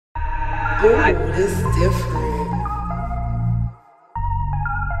Ooh, this is different.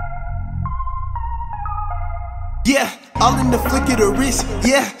 Yeah, all in the flick of the wrist.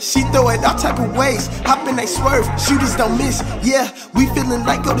 Yeah, she throw it all type of ways. Hop in, they swerve, shooters don't miss. Yeah, we feeling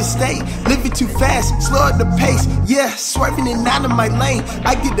like go to state. Living too fast, slow up the pace. Yeah, swerving in out of my lane.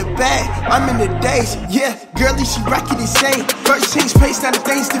 I get the bag, I'm in the days. Yeah, girlie, she rockin' insane. First change pace, now the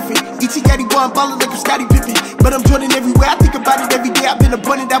thing's different. Itc got it going, ballin' like I'm Scottie Pippen. But I'm Jordan everywhere, I think about it every day. I've been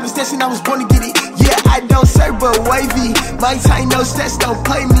abundant, I was destined, I was born to get it. Yeah, I don't serve but wavy. My tight no stats don't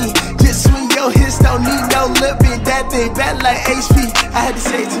play me. Just swing your hips, don't need no lip in that thing, bad like HP. I had to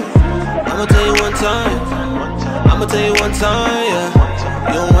say it to you. I'ma tell you one time. I'ma tell you one time, yeah.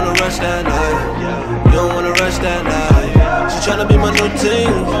 You don't wanna rush that night. You don't wanna rush that night. She tryna be my new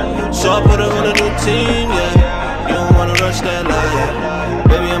team, so I put her on a new team, yeah. You don't wanna rush that night, yeah.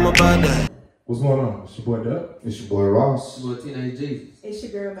 Baby, I'm about that. What's going on? It's your boy Duck. It's your boy Ross. It's your boy Teenage Jesus. It's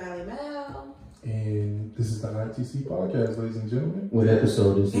your girl, Mally Mal. And this is the ITC Podcast, ladies and gentlemen. What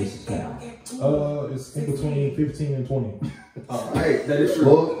episode is this now? It's in between 15 and 20. All right, that is true.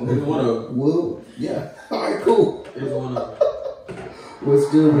 Well, yeah. All right, cool. It's one of them. What's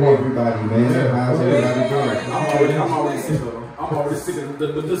good with everybody, man? Yeah. How's everybody doing? I'm already sick of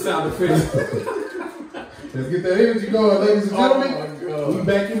the sound effects. Let's get that energy going, ladies and gentlemen. Oh my God. We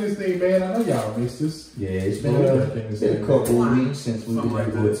back in this thing, man. I know y'all missed us. Yeah, it's been a couple of weeks since we've been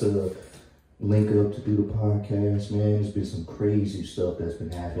able to link up to do the podcast, man. There's been some crazy stuff that's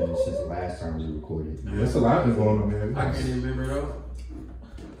been happening since the last time we recorded. Yeah, there's a lot been going on, man. I can't even remember it all.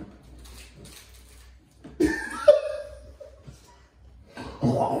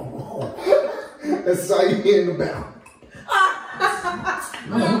 That's all you hearing about.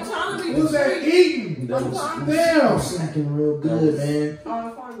 I'm trying to be Who's that eating? I'm trying to Damn. Snacking real good, man.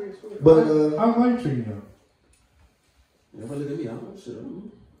 I'm hungry. But How's life treating you? If I look at me, I don't know shit. I don't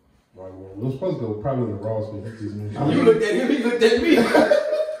know. Right, well, we're supposed to go probably to Ross, but he just mentioned. You looked at him, he looked at me.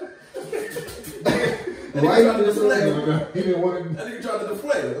 And he tried to deflect. He didn't want to. That nigga tried to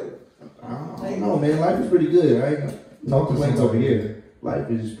deflect. I don't know, man. Life is pretty good. I ain't no complaints over here. Life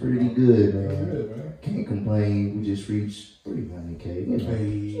is pretty good, man. That's good, man. Can't complain. We just reached 300K. You know.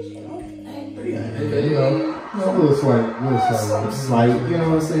 Hey, you know, a little slight, You know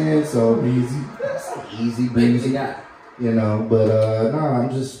what I'm saying? So easy breezy. You know, but nah, I'm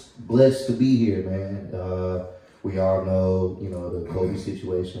just blessed to be here, man. We all know, you know, the COVID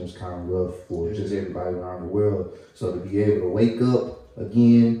situation is kind of rough for just everybody around the world. So to be able to wake up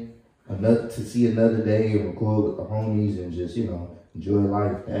again, to see another day and record with the homies and just, you know, enjoy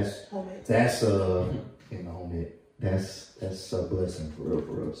life. That's you know, that's a blessing for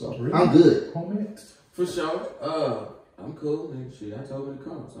real. So Really? I'm good. For sure. I'm cool, nigga. Shit, I told him to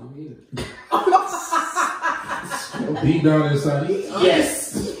come, so I'm here. Deep down inside.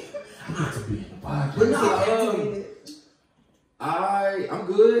 Yes. But no, I'm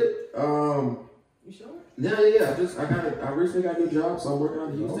good. you sure? Yeah. I recently got a new job, so I'm working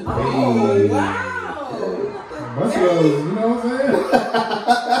on the Houston. Oh, wow. Much love, you know what I'm saying?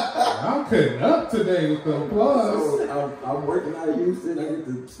 I'm cutting up today with the applause. So I'm working out of Houston. I get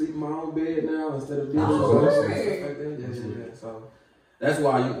to sleep in my own bed now instead of being Oh, stuff like okay. that. Yeah. So that's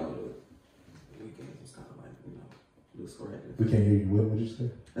why, you know, the weekends is kind of like, you know, a little scrappy. We can't hear you. What would you say?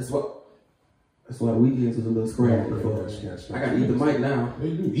 That's why the weekends is a little scrappy. I gotta eat the mic now. Hey,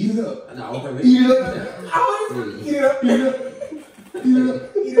 you eat it up. No, okay, Eat it up. Eat it up. Eat it up. Eat it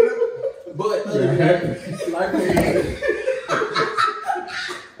up. Eat it up. But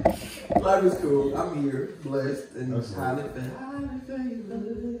life is cool. I'm here, blessed, and highly favored.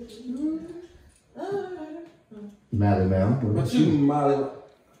 Mally Mal. But you, Molly.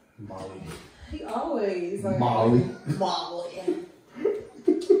 He always like Molly.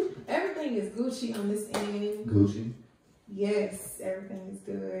 Everything is Gucci on this end. Gucci. Yes, everything is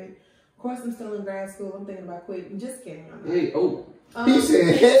good. Of course, I'm still in grad school. I'm thinking about quitting. Just kidding. I'm not. Hey, oh. He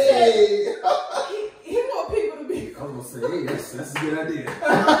said, hey. He want people to be. I was gonna say, hey, that's a good idea. Get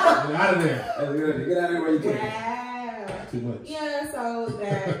out of there. That's a good idea. Get out of there where you can. Wow. Too much. Yeah, so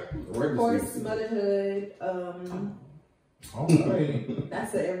that, of course, motherhood, All right.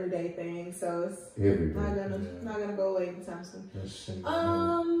 that's an everyday thing. So it's not gonna go away anytime soon.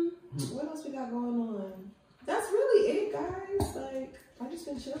 What else we got going on? That's really it, guys. Like, I just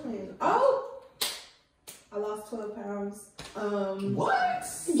been chilling. Oh, I lost 12 pounds. What?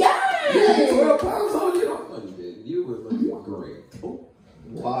 Yeah. 12 pounds on you? Don't you was looking great. Oh.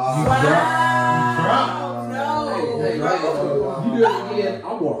 Wow. Wow. No. Hey, you do it again.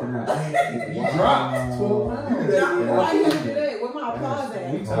 I'm walking out. You dropped 12 pounds. Why you gonna do that? Where my applause at?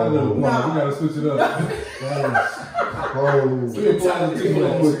 We gotta switch it up. Anyways,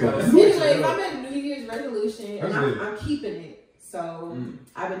 I made a New Year's resolution, and I'm keeping it. So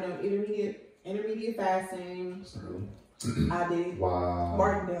I've been doing intermediate fasting. I did. Wow.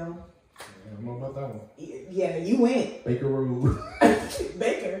 Martindale. I don't know about that one. Yeah, you went. Baker Road.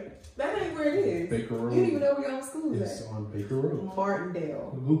 Baker. That ain't where it is. Baker Road. You don't even know where your school is It's at. on Baker Road.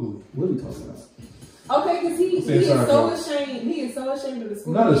 Martindale. Google it. What are we talking about? Okay, because he is so ashamed. He is so ashamed of the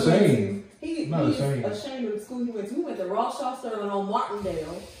school. Not he ashamed. Went to. He is ashamed of the school he went to. He went to Rothschild Sterling on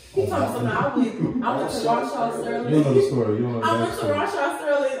Martindale. He told me something. I went to Rothschild Sterling. You don't know the story. You don't know I went to Rothschild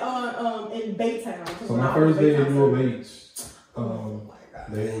Sterling in Baytown. So my first day at U of H,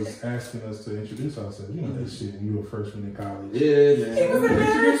 they was asking us to introduce ourselves. You know that shit when you were freshman in college. Yeah, man. He was in there.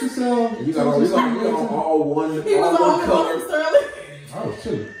 Introduce yourself. You got all one. He was all on one color. Sterling. I was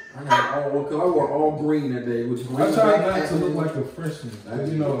chilling. I got all one color. I wore all green that day, which green. I tried not to look like a freshman.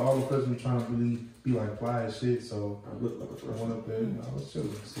 You know, all the freshmen trying to be like fly as shit. So I looked like a freshman. I went up there. I was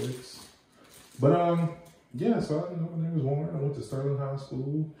chilling, slicks. But yeah. So my name was Warren. I went to Sterling High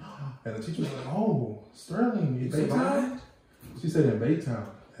School, and the teacher was like, "Oh, Sterling, in Baytown?" She said in Baytown,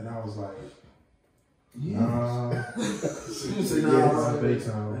 and I was like, "Nah." She said, Not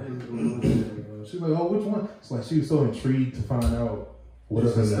Baytown. She was like, "Oh, which one?" It's like she was so intrigued to find out what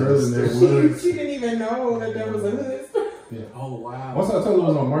other Sterling there was. She didn't even know that there was a hood. Yeah. Oh wow. Once I told her it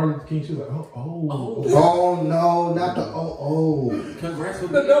was on Martin Luther King, she was like, "Oh no, not the Congrats for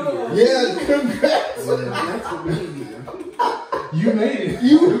the double. Yeah, congrats. Congrats for being here. you made it."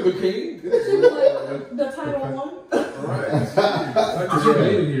 You the king. She was like, the title one. Right. Like she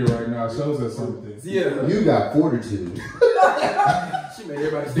made it here right now shows us something. Yeah. You got fortitude. She made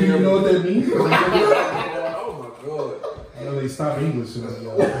everybody Do you know what that means? Oh my god. I know they stop English in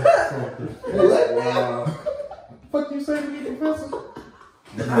Wow. Fuck you say to me, professor?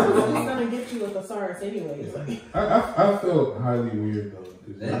 I was just gonna get you a thesaurus anyways. I felt highly weird though,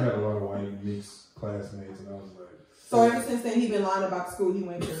 because I had a lot of white mixed classmates, and I was like, So ever since then, he been lying about the school he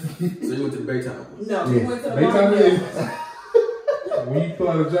went to. So you went to the Baytown? No, he went to the Baytown Martindale. when you fill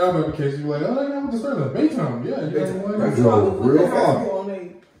out a job application, you're like, "Oh, I went to Sterling, Baytown." Yeah, you got one. I drove real far.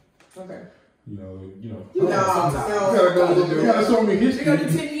 Okay. You know. No. You gotta show me history. You got to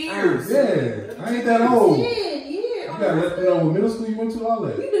 10 years. Yeah, I ain't that old. Yeah. You gotta let them know what middle school you went to, all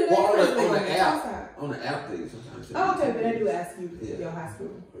that. You do that Well, first on thing the on app. outside. On the app thing sometimes. Oh, okay, but they do ask you your high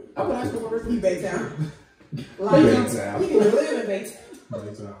school. I went to high school first. You Baytown. Baytown. You can live in Baytown.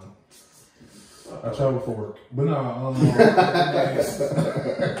 Baytown. I travel for work, but no.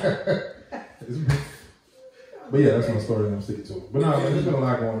 But yeah, that's my story, and I'm sticking to it. But no, there's been a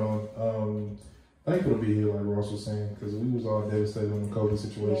lot going on. Thankful to be here, like Ross was saying, because we was all devastated on the COVID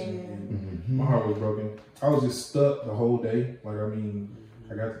situation, and my heart was broken. I was just stuck the whole day. Like, I mean,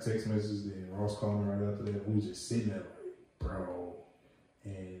 I got the text message, then Ross called me right after that. We was just sitting there, like, bro,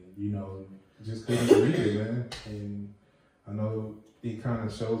 and you know, just couldn't believe it, man. And I know it kind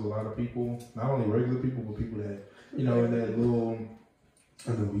of shows a lot of people, not only regular people, but people that, you know, in that little,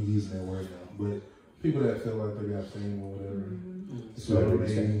 I know we using that word now, but people that feel like they got fame or whatever,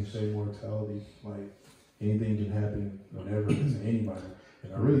 their mortality, like anything can happen whenever to anybody.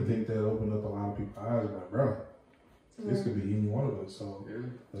 And I really think that opened up a lot of people's eyes, like, bro, this could be any one of us. So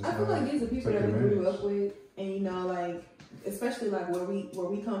I feel like these are people that we grew up with, and you know, like, especially like where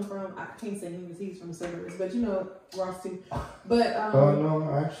we come from. I can't say he's from the suburbs, but you know, Ross too. But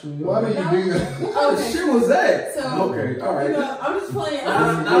no, actually, why did you do that? What kind of shit was that? So, okay, all right. You know, I'm just playing.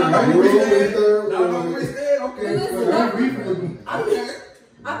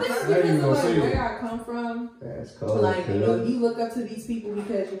 I think it's because of like where I come from. That's cool. Like, you know, you look up to these people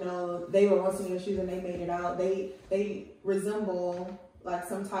because, you know, they were once in your shoes and they made it out. They resemble like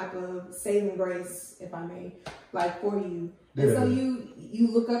some type of saving grace, if I may, like for you. Yeah. And so you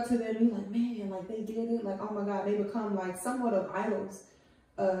look up to them and you're like, man, like they did it. Like, oh my God, they become like somewhat of idols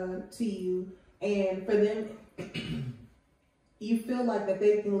to you. And for them, you feel like that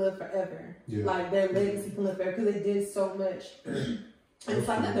they can live forever. Yeah. Like their legacy can live forever because they did so much. And it's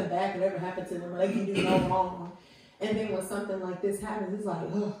like nothing bad could ever happen to them. Like, you do no wrong. And then when something like this happens, it's like,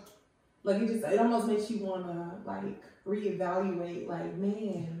 ugh. Like, it almost makes you want to, like, reevaluate, like,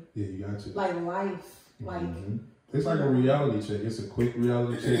 man. Yeah, you got to. Like, life. Like. It's like a reality check. It's a quick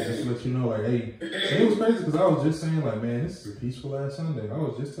reality check just to let you know, like, hey. And it was crazy because I was just saying, like, man, this is a peaceful ass Sunday. I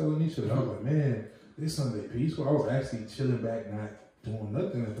was just telling each other, I was like, man, this Sunday peaceful. I was actually chilling back, not doing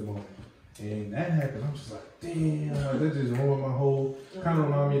nothing at the moment. And that happened. I'm just like, damn, that just ruined my whole. Kind of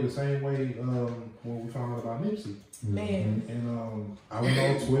reminded me the same way when we found out about Nipsey. Man. And I went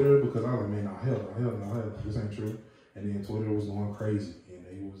on Twitter because I was like, man, hell no, this ain't true. And then Twitter was going crazy, and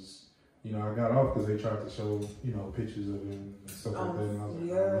was, you know, I got off because they tried to show, you know, pictures of him and stuff like that. And I was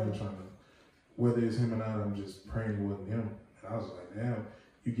like, I'm trying to, whether it's him or not, I'm just praying it wasn't him. And I was like, damn,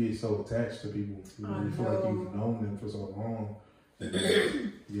 you get so attached to people. You know, you feel like you've known them for so long. And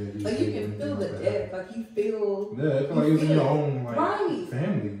then, like you can feel the depth. Like you feel. Yeah, I feel like it's in your own like right.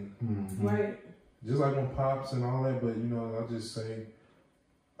 family. Mm-hmm. Right. Just like when Pops and all that, but you know, I just say,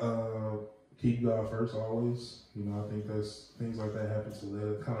 keep God first always. You know, I think that's things like that happen to let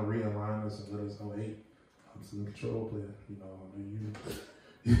it kind of realign us and let us know, hey, I'm still in control player. You know,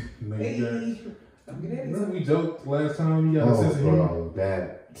 remember we joked last time you got a sense of humor?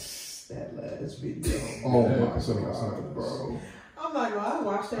 That last video. Oh my God, bro. I'm like, well, I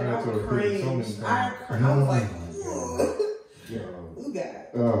watched that. I cringed. I was like, God.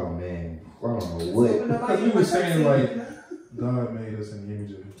 Oh man, I don't know what. Because he was saying like God made us in the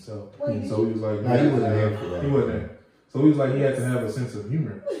image of Himself, and so he was like, he wasn't there for that. He wasn't there. So he was like, he had to have a sense of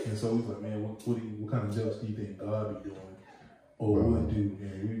humor, and so he was like, man, what kind of jokes do you think God be doing, or would do?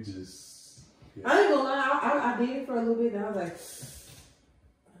 And we just. Yeah. I ain't gonna lie, I did it for a little bit, and I was like.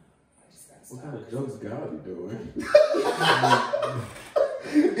 What kind of jokes God be doing?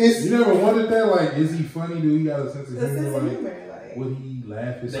 You never wondered that? Like, is he funny? Do he got a sense of humor? Like, would he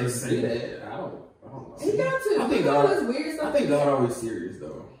laugh at They certain say things? that. I don't know. He got to. I think God. Weird stuff. I think God always serious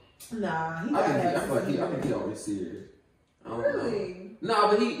though. Nah, he I think he always serious. I don't really? know.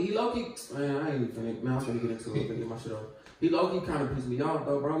 Nah, but he low key. Man, I ain't even finna. Man, I'm finna get into it. Finna get my shit off. He low key kind of pissed me off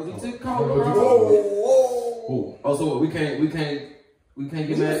though, bro. Cause he took cold, bro. Whoa. Oh, so what? We can't get mad. We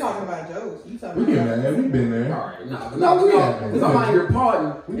talking about jokes. You talking We about? get mad. We've been there. All right, because I'm out here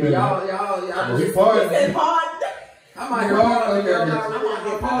partying. And y'all We partying. He said pardon. I'm out here partying. I'm out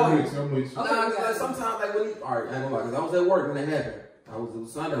here partying. I'm with you. Like sometimes, like when he, all right, I ain't gonna lie, because I was at work when it happened. It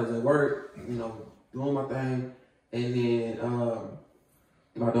was Sunday. I was at work, you know, doing my thing, and then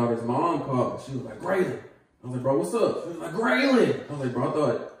my daughter's mom called. She was like, Graylin. I was like, bro, what's up? She was like, Graylin. I was like, bro, I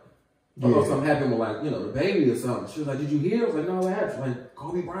thought something happened with like, you know, the baby or something. She was like, did you hear? I was like, no, what happened? She was like,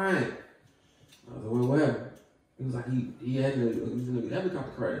 Kobe Bryant. I was like, well, what happened? He was like, he was in a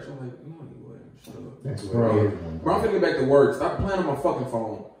helicopter crash. I was like, no, he wasn't. Shut up. That's bro, I'm finna get back to work. Stop playing on my fucking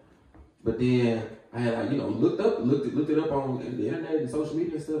phone. But then I had like, you know, looked it up on the internet and social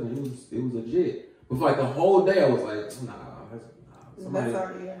media and stuff, and it was legit. But for like the whole day, I was like, nah. Somebody,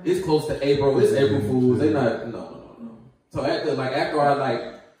 it's close to April. It's April Fools. They not no. So after I like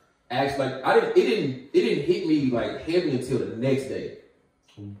asked it didn't hit me like heavy until the next day.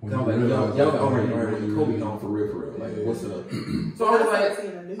 I was like, y'all already Kobe gone for real. Like, what's up? So I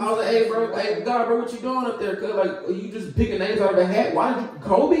was like, hey bro, God, bro, what you doing up there? Cause like you just picking names out of a hat. Why did you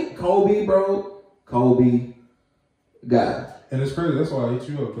Kobe, bro, God. And it's crazy. That's why I hit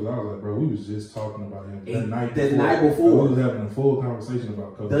you up, because I was like, bro, we was just talking about him the night before. We was having a full conversation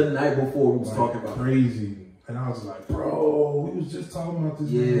about Kobe. The night before we was talking about crazy. And I was like, bro, we was just talking about this.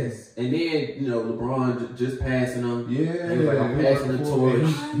 Yes. Man. And then, you know, LeBron just passing him. Yeah. He was like, I'm passing the torch.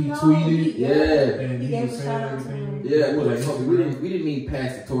 He tweeted. Yeah. And he was saying everything. Yeah, it was like, Kobe, we didn't mean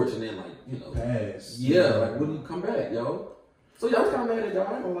pass the torch and then like, you know. Pass. Yeah, like, when you come back, yo. So y'all was kind of mad at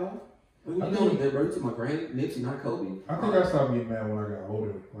God, I ain't gonna lie. What you doing there, bro? You took my granny, Nipsey, not Kobe. I think I stopped getting mad when I got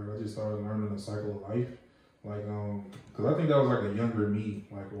older. Like, I just started learning the cycle of life. Like, because I think that was like a younger me,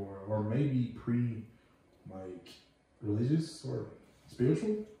 like, or maybe religious or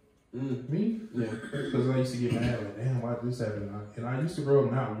spiritual me. Yeah. Because I used to get mad, like, damn, why did this happen? And I used to grow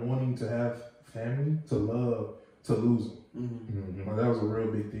up not wanting to have family, to love, to lose them. Mm-hmm. Like, that was a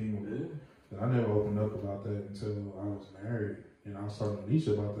real big thing with me. And I never opened up about that until I was married. And I was talking to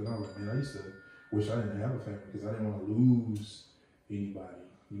Nisha about that. And I was like, man, I used to wish I didn't have a family because I didn't want to lose anybody.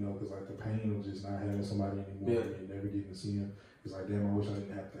 You know, because like the pain of just not having somebody anymore and never getting to see him. It's like, damn, I wish I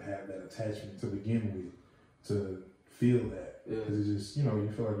didn't have to have that attachment to begin with to feel that. Because it's just, you know,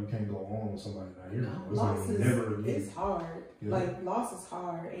 you feel like you can't go on with somebody not here. No, loss is hard. Yeah. Like, loss is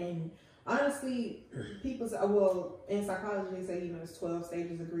hard. And honestly, people say, well, in psychology, they say, you know, it's 12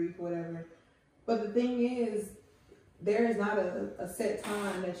 stages of grief, whatever. But the thing is, there is not a set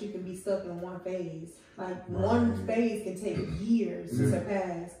time that you can be stuck in one phase. Like, one phase can take years to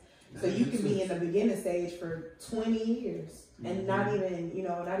surpass. So you can be in the beginning stage for 20 years and not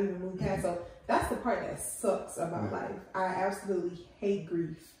even move past. So that's the part that sucks about life. I absolutely hate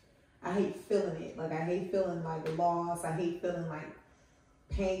grief. I hate feeling it. Like, I hate feeling like loss. I hate feeling like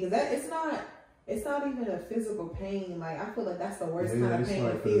pain. Because it's not even a physical pain. Like, I feel like that's the worst kind of pain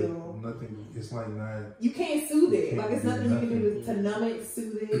to feel. Nothing. It's like not. You can't soothe it. Like, it's nothing you can do to numb it,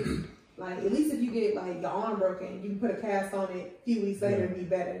 soothe it. Like, at least if you get like your arm broken, you can put a cast on it. A few weeks later, it'll be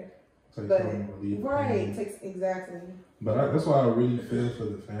better. Takes but time to relieve right, takes exactly. But that's why I really feel for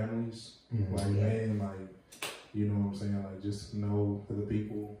the families. Like, man, like, you know what I'm saying? Like, just to know for the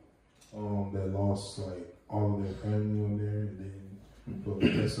people that lost, like, all of their family on there, and then for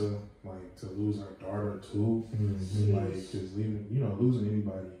Vanessa, like, to lose her daughter, too. Like, because, losing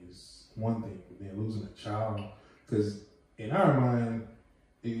anybody is one thing, but then losing a child, because in our mind,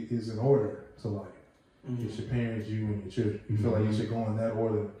 it is in order to, like, it's your parents, you, and your children. You feel like you should go in that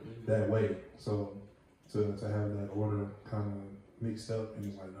order, that way. So, to have that order kind of mixed up, and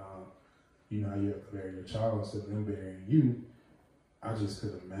it's like, nah, you know, you have to bury your child instead of them burying you. I just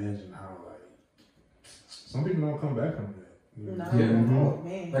could imagine how, like, some people don't come back from that. Oh,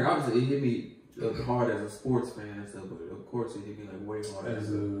 man. Like, obviously, it hit me hard as a sports fan and stuff, but of course, it hit me like way hard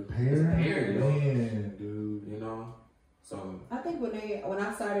as a parent. Man, dude. You know? So I think when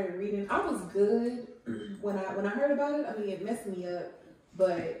I started reading, I was good when I heard about it. I mean, it messed me up,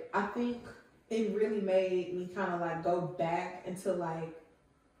 but I think it really made me kind of like go back into like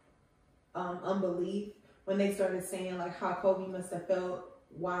unbelief when they started saying like how Kobe must have felt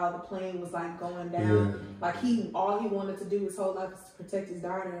while the plane was like going down. Like all he wanted to do his whole life was to protect his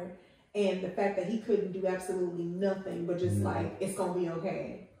daughter, and the fact that he couldn't do absolutely nothing but just like, it's gonna be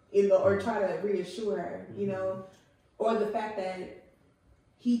okay, or try to reassure her, you know, or the fact that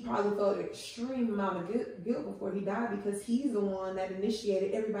he probably felt an extreme amount of guilt before he died, because he's the one that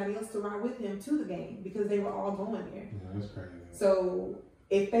initiated everybody else to ride with him to the game, because they were all going there. Yeah, that's crazy. So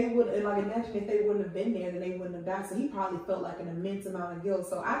if they would, like, imagine if they wouldn't have been there, then they wouldn't have died. So he probably felt like an immense amount of guilt.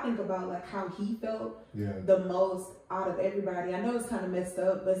 So I think about like how he felt the most out of everybody. I know it's kind of messed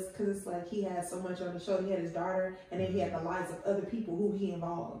up, but it's because it's like he had so much on the show. He had his daughter, and then he had the lives of other people who he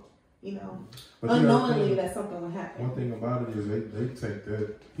involved. You know, but unknowingly that something would happen. One thing about it is they take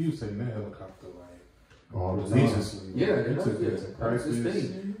that. He was taking that helicopter like all the religiously. Yeah, they took that to practice. I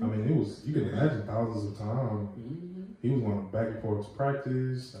mean, it was, you can imagine thousands of times. He was going back and forth to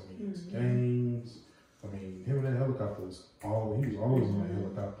practice. I mean, games. I mean, him and that helicopter was he was always on that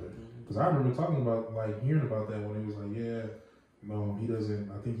helicopter. Because I remember talking about, like, hearing about that when he was like, he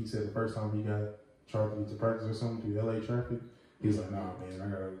doesn't. I think he said the first time he got chartered to practice or something through LA traffic. He was like, nah, man,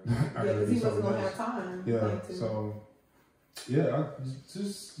 I gotta do something else. He wasn't gonna have time. Yeah, so I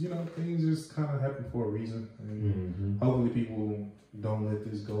just, you know, things just kind of happen for a reason, and hopefully people don't let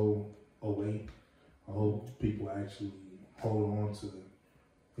this go away. I hope people actually hold on to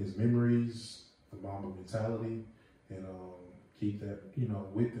his memories, the Mamba mentality, and keep that, you know,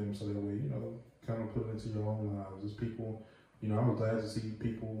 with them, so that way, you know, kind of put it into your own lives. As people, you know, I was glad to see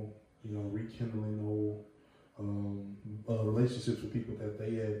people, you know, rekindling old relationships with people that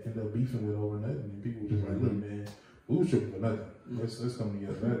they had ended up beefing with over nothing, and people were just like, look, man, we was tripping for nothing. Let's come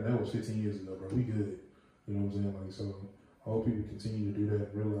together. That was 15 years ago, bro. We good. You know what I'm saying? Like, so I hope people continue to do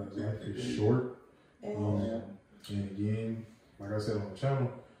that and realize life is short. And again, like I said on the channel,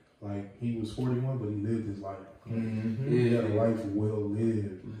 like, he was 41, but he lived his life. He had a life well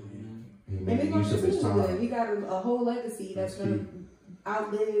lived. He made use of his time. He got a whole legacy that's going to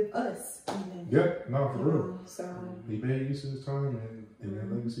outlive us. Even. Yep, no, for real. So he made use of his time, and that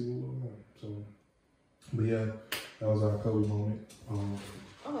legacy will go on. So, but yeah, that was our Kobe moment. I don't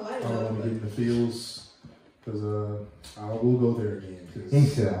want to get in the fields, because I will go there again. I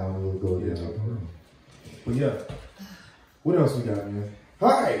will go there. But yeah, what else we got, man? All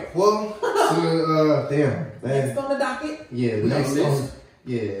right, well, next on the docket.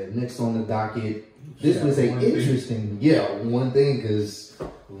 Next on the docket. This was a interesting, one thing, because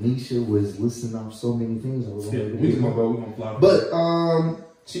Nisha was listing off so many things. We're gonna fly. But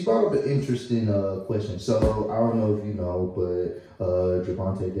she brought up an interesting question. So I don't know if you know, but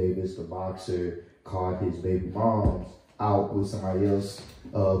Gervonta Davis, the boxer, caught his baby mom out with somebody else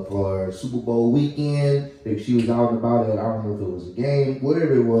for Super Bowl weekend. If she was out and about it, I don't know if it was a game,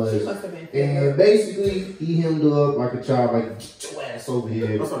 whatever it was. She must have been. And basically, he hemmed her up like a child, like, get your ass over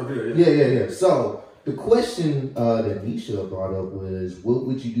here. That's what I did. Yeah. So the question that Nisha brought up was, what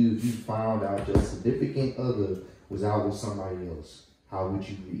would you do if you found out your significant other was out with somebody else? How would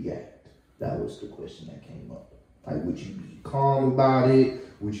you react? That was the question that came up. Like, would you be calm about it?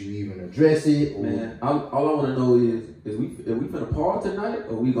 Would you even address it? Or? Man, all I want to know is we finna pause tonight,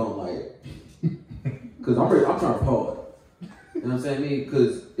 or we gonna like? Because I'm trying to pause. You know what I'm saying?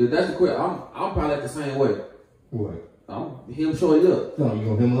 Because if that's the question, I'm probably like the same way. What? I'm him showing up. No, you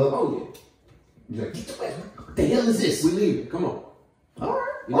gonna him up? Oh yeah. You're like, get your ass. What the hell is this? We leaving. Come on. All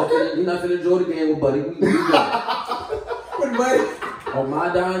right. You're not finna enjoy the game with Buddy. We With Buddy. On my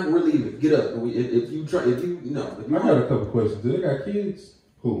dime, we're leaving. Get up. If you I got a couple questions. Do they got kids?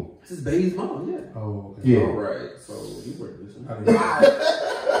 Who? This is baby's mom, yeah. Oh, okay. Yeah. All right, so you were listening.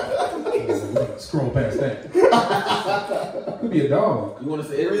 Scroll past that. Could be a dog. You want to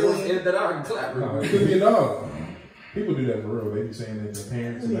say edit that out and clap? No, it could be a dog. People do that for real. They be saying that their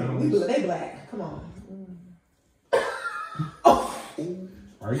parents and animals. They black. Come on.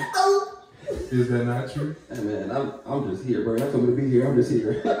 Right? Is that not true? Hey man, I'm just here, bro. I told me to be here. I'm just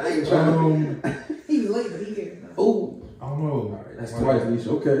here. I ain't trying to. He's late, but he here. Oh, I don't know. all right, that's twice, Nisha.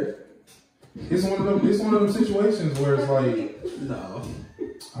 Okay. It's one of them. It's one of them situations where it's like, No.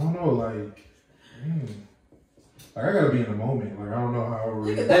 I don't know, like I gotta be in the moment. Like I don't know how.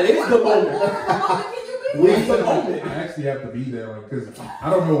 That is the moment. It's the moment. I actually have to be there, like, cause I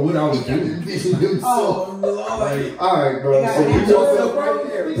don't know what I was doing. Oh Lord! Like, all right, bro. So So you you yourself right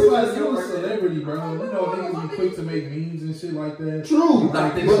there. It's like you're a celebrity, bro. You know niggas be quick to make memes and shit like that. true. You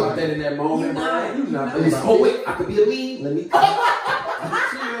not thinking about that in that moment, bro. You not thinking about. Oh wait, I could be a meme. Let me.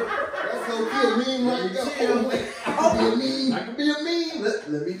 That's gonna be a meme right there. I could be a meme.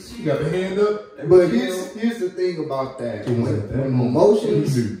 Let me chill. You got the hand up. But here's the thing about that.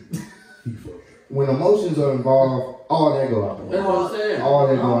 When emotions are involved, all that go out the window. That's what I'm saying. All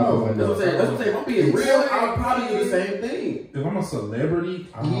that go out the window. That's what I'm saying. That's what I'm saying. If I'm being real, I'll probably do the same thing. If I'm a celebrity,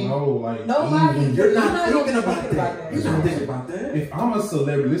 I don't know, like Nobody. You're not thinking even about that. You're not thinking about that. if I'm a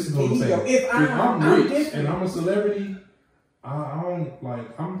celebrity, listen to what I'm saying. If If I'm rich different. and I'm a celebrity, I don't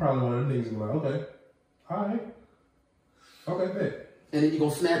like. I'm probably one of them niggas who like, okay, all right, okay, bet. And then you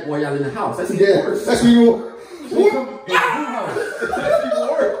gonna snap while y'all in the house. That's even worse. That's even worse. In who house? That's even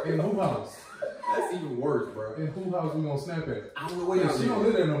worse. In who house? That's even worse, bro. In who house we gonna snap at? I don't know where y'all She don't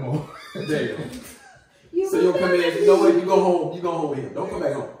live there no more. Damn. So you'll come in, you know what? You go home with him. Don't come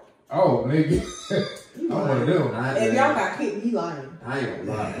back home. Oh, nigga. I'm one of them. If y'all got kicked, he lying. I ain't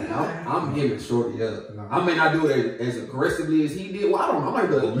gonna lie, man. I'm giving Shorty up. Nah. I may not do it as aggressively as he did. Well, I don't know. I might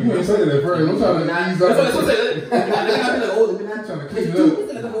be like, You ain't say that at first. I'm trying to ease That's up. what I'm saying. Let me not be like, oh, let me not I'm trying to catch catch it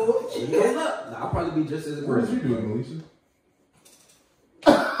you. up. Nah, I'll probably be just as What was aggressive. you doing, Alicia?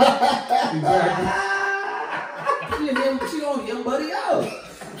 Exactly. She on him, buddy, out.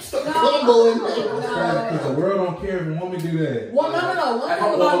 Because the world don't care if a woman do that. Well, no. One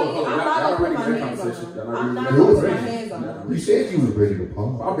thing about me, I'm not gonna put my hands on him. I'm not gonna put my hands on him. You said you was ready to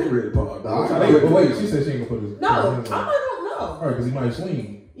pump. I've been ready to pause. Wait, she said she ain't gonna put his No, hands I on. don't know. All right, because he might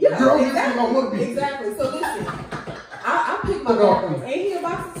swing. Yeah, Girl, exactly. Exactly. So listen, I pick my battles. Ain't he a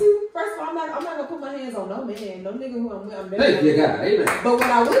boxer too? First of all, I'm not gonna put my hands on no man, no nigga who I'm with. I'm never. Thank you, God. Amen. But what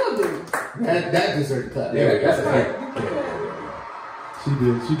I will do. That deserves a cut. Yeah, that's a fact. She did.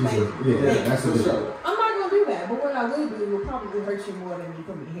 Yeah, that's a For good. sure. I'm not gonna do that. But what I will do will probably hurt you more than me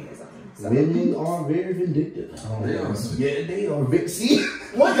putting my hands on you. So. Women are very vindictive. Yeah, they are very. See,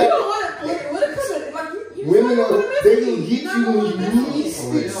 What you don't want to? What it comes to? Like you women are. They gonna get you when you least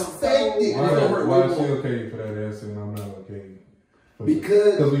expect it. Why is she okay for that answer and I'm not okay?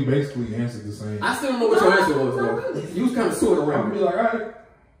 Because we basically answered the same. I still don't know what your answer was, though. really. You was kind of suing I'm around gonna me. be like,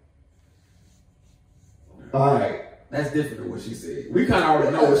 all right. That's different than what she said. We kind of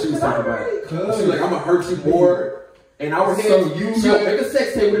already know what she was talking about. She all was like, I'm gonna hurt you more. And our hands, So you she'll make a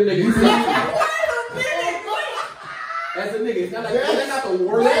sex tape with a nigga. Wait a minute. As a nigga, it's not like, that's not the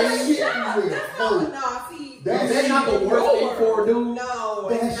worst thing. That's not the worst thing for a dude. No,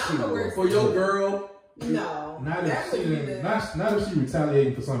 it's not the worst. For your girl. No. not if she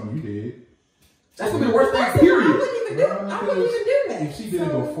retaliating for something you did. That's gonna be the worst thing, I period. wouldn't even do that. If she did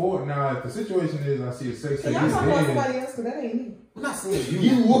it before, now if the situation is I see a sex tape, Y'all talking about somebody else, because that ain't me. I'm not saying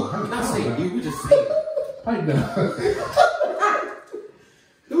you. I'm not saying you. We just saying. pipe down.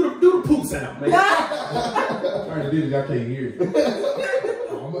 Do the poop sound, man. I already did it. I can't hear it.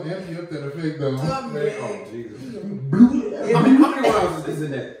 I'm gonna empty up that effect though. Oh, Jesus. How many rounds is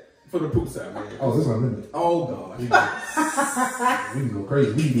in that for the poop sound, man? Oh, this unlimited. Oh, God. We can go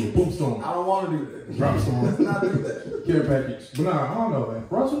crazy. We can do a poop storm. I don't want to do that. Drop storm. Let's not do that. Care package. But nah, I don't know, man.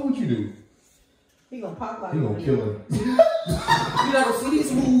 Russell, what you do? He gonna pop like He gonna kill her. You never see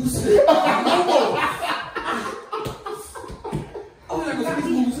these moves. Oh, you never see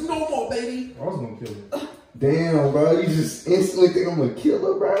these moves no more, baby. I was gonna kill her. Damn, bro. You just instantly think I'm gonna kill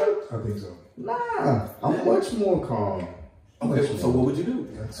her, bro? I think so. Nah, I'm much more calm. Okay, so what would you do?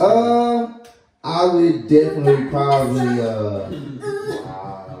 I would definitely probably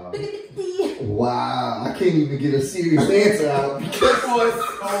wow, I can't even get a serious answer out because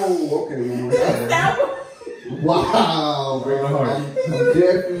Oh, okay. wow, bro. I'm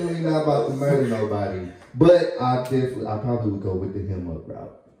definitely not about to murder nobody, but I probably would go with the him up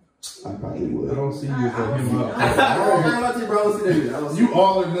route. I probably would. I don't see you for him up. You You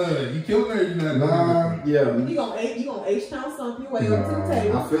all or none. You killing her, you not? Nah. Yeah. You gonna H-Town something your way up to the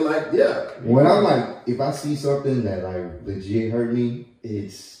table. I feel like, yeah. When I'm like, if I see something that like legit hurt me,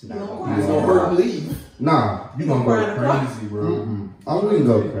 it's not gonna It's gonna hurt and leave. Nah. You gonna go crazy, bro. I wouldn't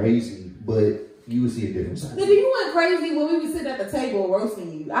go crazy, but you would see a different side. Nigga, you went crazy when we was sitting at the table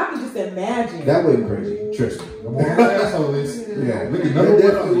roasting you. I could just imagine. That wasn't crazy. Trust me. The more asshole is. Yeah, Look at that number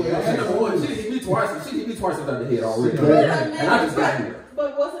definitely one. She hit me twice. She hit me twice without the head already. And I just got here.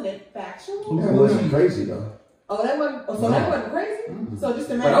 But wasn't it factual? That wasn't crazy though. Oh, that wasn't. So that wasn't crazy. So just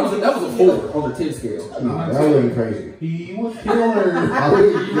But imagine. that was a 4 on the 10 scale. No, that wasn't crazy. He was killing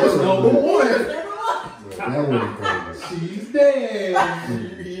her. He was number 1. That wasn't crazy. She's dead.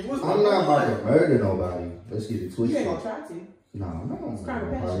 I'm not about to murder nobody. Let's get it You twisted. ain't gonna try to. No, I'm not gonna It's kind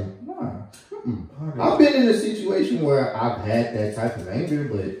of murder passion. nobody. Nah. I've been in a situation where I've had that type of anger,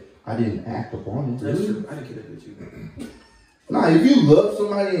 but I didn't act upon it. That's true. I didn't get that with you. Nah, if you love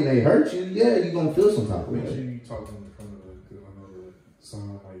somebody and they hurt you, yeah, you're gonna feel some type of Make sure way. you talking in front of the, because I know the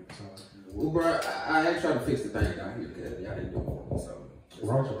sound like Well, bro, I ain't trying to fix the thing out here because y'all didn't do it for me. So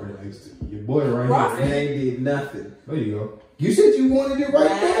Ross right next to you. Your boy right Ross here. and they did nothing. There you go. You said you wanted it right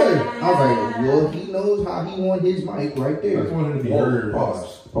there. I was like, well, he knows how he want his mic right I there. just wanted to be heard.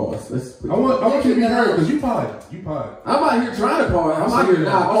 Pause. Let's. I want you to be heard because you pod. You pod. I'm out here trying to pause. I'm out here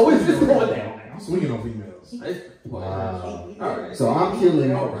now. Oh, it's just going down. I'm swinging on females. Wow. Alright. So I'm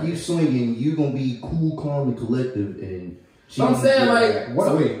killing, Alright. you swinging, you gonna be cool, calm, and collective, and So I'm saying like,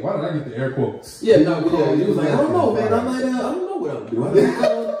 Wait, why did I get the air quotes? yeah, no, yeah. He was like, I don't know, man. I don't know what I'm doing.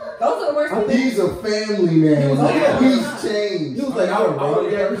 Those are the worst people. he's a family man. Yeah. He's changed. He was like, I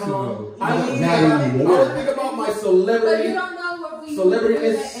would react calm. I would think about my But you celebrity. don't know what we Celebrity do in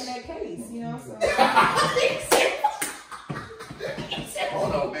is- that case, you know. So.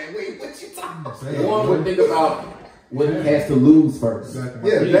 Hold on, man. Wait, what you talking about? One would think about what he has to lose first.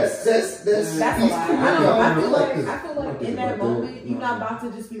 Exactly. Yeah, that's That's a he's lie. cool. I feel like in that moment, you're not about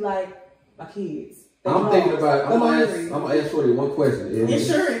to just be like, my kids. I'm thinking about. I'm laundry. gonna ask Shorty one question.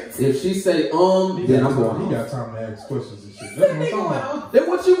 Insurance. If she say then I'm going. He got time to ask questions and shit. That's what I'm talking about. Then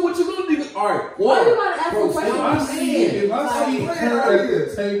what you gonna do? All right. Why you gotta ask Bro, a question? If I see Like, her at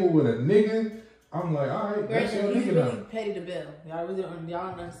the table with a nigga, I'm like, all right, that's your He's nigga really now. petty to Bill. Y'all really don't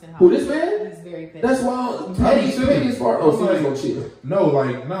understand how. Who, this man? He's very petty. That's why petty as far. Oh, so he's gonna chill. No,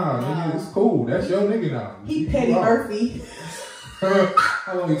 like, nah, nigga, it's cool. That's your nigga now. He Petty Murphy.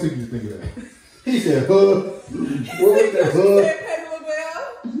 How long it took you to think of that? He said, what was that,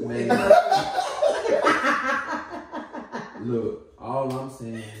 Man. Look, all I'm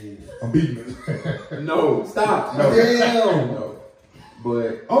saying is I'm beating it. no. Stop. No. Damn. No.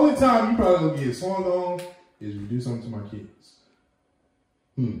 But Only time you probably gonna get swung on is you do something to my kids.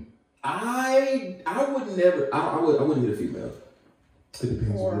 I would never. I wouldn't hit a female. It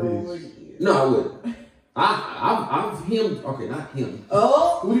depends what it is. No, I wouldn't. I've him. Okay, not him.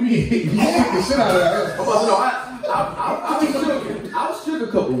 Oh, What do you mean? You took the shit out of that. I've shook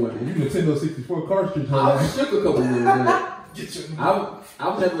a couple women. You Nintendo 64 cartridge. I've shook a couple women. Get your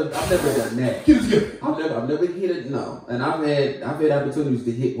I've never done that. Get it together. I've never hit it. No, and I've had opportunities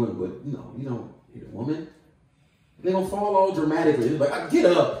to hit women, but no, you don't hit a woman. They gonna fall all dramatically. It's like, get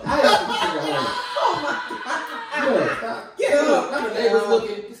up. I have to figure out. Get up. Not the neighbors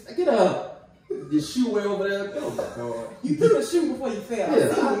looking. Just, get up. Your shoe way over there. Oh my God. you threw the shoe before you fell.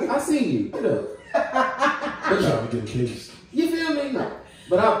 Yeah, I seen you. Get up. I'm trying to get a case. You feel me? No.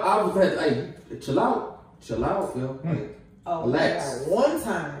 But I've had, like, chill out, yo. Oh, Relax. One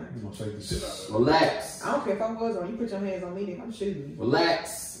time. I'm gonna shake the shit out of it. Relax. I don't care if I was on. You put your hands on me, then I'm shooting you.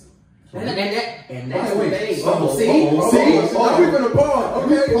 Relax. And that's Wait, the thing. see? We've been apart.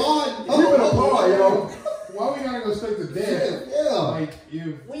 Okay. We've been apart, yo. Why we gotta go straight to death? Yeah. Like,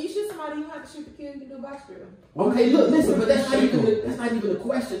 if When you shoot somebody, you have to shoot the kid. You can do a box drill. Okay, look, listen, but that's not even the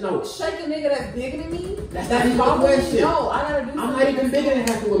question, no. Shake a nigga that's bigger than me. That's not even the question. No, I gotta do. I'm not even bigger than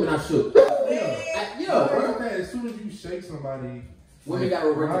half the women I shook. yeah, bro. as soon as you shake somebody, Women got to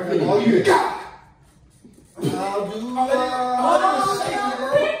revert the Oh, feeling. you got. I'll do All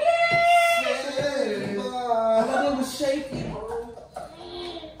I did was shake you, bro.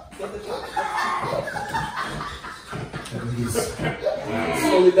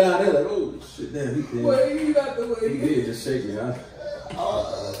 Slowly down there, like, oh shit, damn, he did. What you got the way? He did just shake me, huh?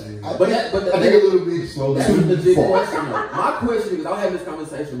 I But think a little bit slow. that's a legit question, though. My question is, I was having this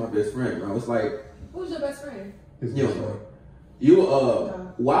conversation with my best friend, bro. It's like, Who's your best friend? you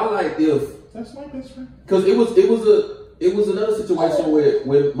know, why, like, if, That's my best friend. cause it was It was another situation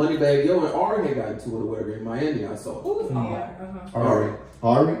with Moneybagg Yo and Ari had gotten into it or whatever in Miami. I saw. Who was Ari.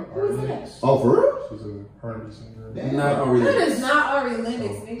 Ari? Who is that? Oh, for real? She's a R&B singer. Not Ari That Lennox. is not Ari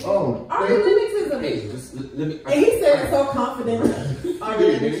Lennox, nigga. Oh. Ari Lennox is a Hey, just let me. and he said it so confident. Ari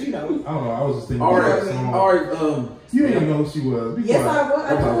Lennox, you know. I don't know. I was just thinking. Ari. You didn't even know who she was. Be Yes, quiet. I was.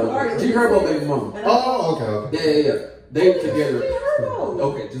 I know who Ari Lennox. G Herbo baby mama. Oh, okay. Yeah. They together. G Herbo.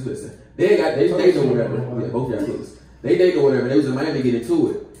 Okay, just listen. They dated or whatever. Yeah, both y'all close. They dated or whatever. They was in Miami getting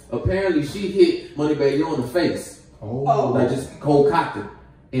into it. Apparently, she hit Moneybagg Yo in the face. Oh. Like just cold cocked him.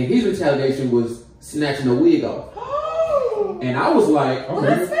 And his retaliation was snatching a wig off. Oh. And I was like, Well,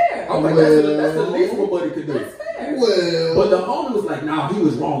 that's fair. I was like, that's the least my buddy could do. That's fair. Well. But the homie was like, nah, he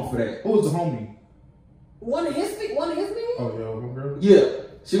was wrong for that. Who was the homie? One of his men? Oh, yo, homegirl? Yeah.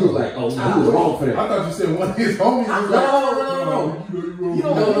 She was like, oh, nah, he was wrong for that. I thought you said one of his homies. No. You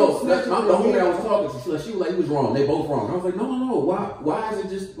don't No. That's not the homie I was talking to. She was like, he was wrong. They both wrong. I was like, no. Why is it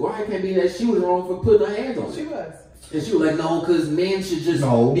just, why it can't be that she was wrong for putting her hands on She it? was. And she was like, no, because men should just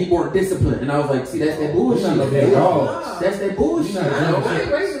No. be more disciplined. And I was like, see, that's that bullshit. You're not no dog. That's that bullshit. You're not I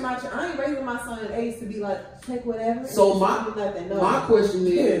ain't raising my son at age to be like, take whatever. So and my do nothing. No. question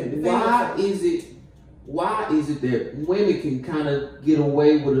is, Yeah, why is it that women can kind of get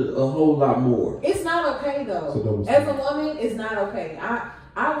away with a whole lot more? It's not okay though. As a woman, it's not okay. I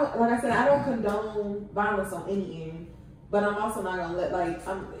like I said, I don't condone violence on any end, but I'm also not gonna let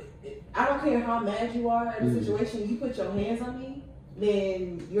I don't care how mad you are in a situation. You put your hands on me,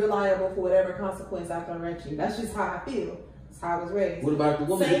 then you're liable for whatever consequence I throw at you. That's just how I feel. That's how I was raised. What about the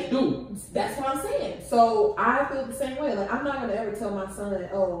woman that do? That's what I'm saying. So I feel the same way. Like I'm not gonna ever tell my son,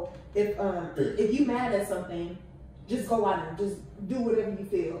 oh, if you mad at something, just go out and just do whatever you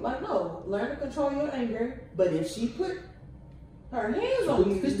feel. Like no, learn to control your anger. But if she put her hands on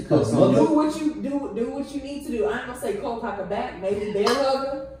you, do what you need to do. I ain't gonna say cold cock her back, maybe bear hug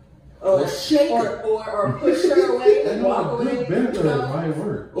her. Or shake or push her away and walk away. Might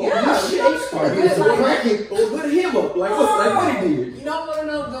work. Yeah, Put him up. Like what he did. You don't want to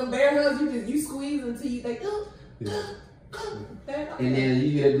know them bear hugs. You squeeze until you think, and then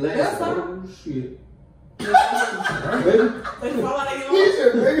you get glass. That's Oh shit.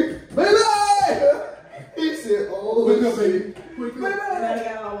 Baby! He said, oh, Wake up, baby. And now they got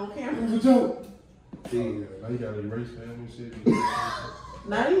it all on camera. It was a joke. Yeah, now you gotta erase family shit.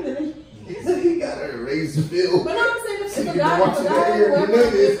 Not even. He got to erase the film. But no, I'm saying if a You guy, watching that here, you know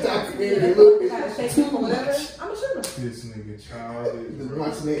this documentary, look. gotta shake him or whatever, I'm a shooter. This nigga childish. Just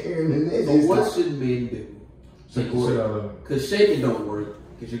watching that air and then So what should men do? Shake the shit out of him. Because shaking don't work.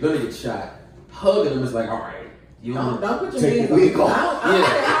 Because you're gonna get shot. Hugging them is like, all right. You Don't put your Take hands the on wig me. off. I don't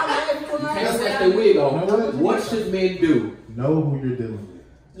care how mad you are. can't snatch their wig off. You know what? What should men do? Know who you're dealing with.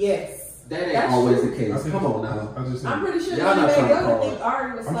 Yes. That ain't That's always true. the case. Come on now. I'm pretty sure Y'all not they trying to go pause. think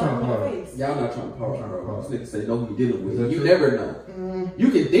Ari was I'm slapping trying to in the pause. face. Y'all not trying to pause, bro. This nigga say know who you're dealing Is that with. You true? never know. You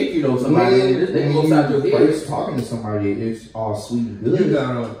can think you know somebody. They can go outside your head. First talking to somebody, it's all sweet and good. You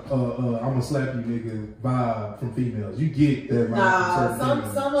got a I'ma slap you nigga vibe from females. You get that vibe Nah, from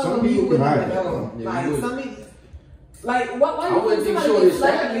certain some females. of them you people wouldn't can even hide know. that. Like Yeah, you some of these, like why I you wouldn't think think somebody sure get it's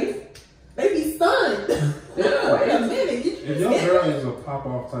slapped? slapping. They be stunned. Yeah. Wait a minute. If your girl is a pop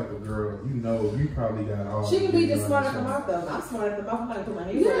off type of girl, you know you probably got all. She can the be just niggas smart around at the you. mouth though. I'm smart at the mouth. I'm not gonna put my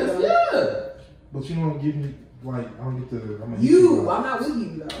hands Yes, on yeah. But you don't give me like I don't get the. I'm you. I'm not with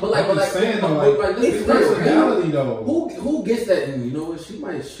you though. But like, I'm just saying though, like, let's be it's real. personality though. Who gets that? You know what? She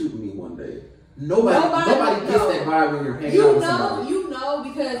might shoot me one day. Nobody gets knows. that vibe when you're hanging out with somebody. You know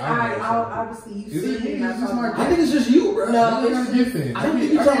because obviously you Is it see me? me. It's just my I think it's just you, bro. No, It's not different. I don't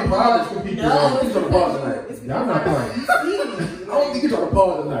think you're trying to pause for people. No, I think you're trying to pause tonight. it's Y'all not playing. you see me. I don't think you're trying to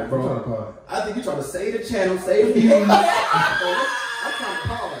pause tonight, I'm trying bro. to pause. I think you're trying to save the channel, save the views. I'm trying to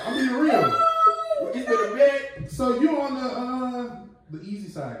pause. I'm being real. It's been a minute. So you on the easy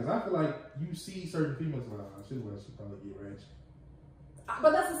side because I feel like you see certain females like I should probably get ratchet.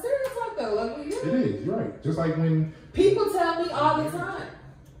 But that's a stereotype though. Like, It is. You're right. Just like when people tell me all the time.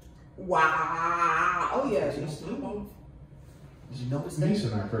 Wow. Oh yeah. Did you notice that?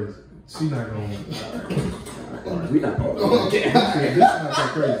 Nisha not crazy. She not gonna. We not pausing. Okay. This not that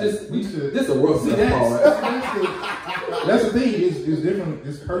crazy. This a world See, stuff, that's the thing. It's different.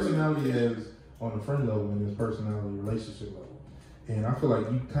 It's personality as on the friend level and it's personality relationship level. And I feel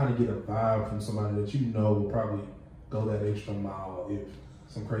like you kind of get a vibe from somebody that you know will probably go that extra mile if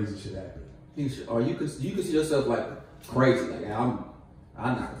some crazy shit happens. Or you could see yourself like crazy. Like I'm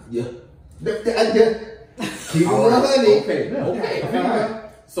not. Yeah. Keep All right. running. Okay.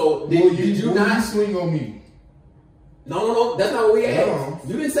 So Will did you will not swing on me? No. That's not what we asked. No.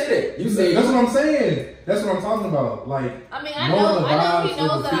 You didn't say that. You said That's what I'm saying. That's what I'm talking about. Like, I mean, I know he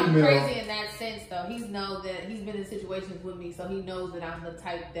knows that I'm crazy in that sense, though. He knows that he's been in situations with me, so he knows that I'm the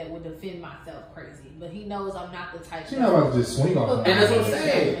type that would defend myself crazy. But he knows I'm not the type. She's not about to just swing on. And that's what I'm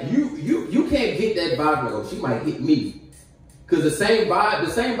saying. You can't get that vibe like, oh, she might hit me, because the same vibe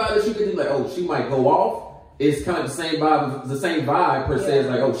that you get, like, oh, she might go off. It's kind of the same vibe per se. It's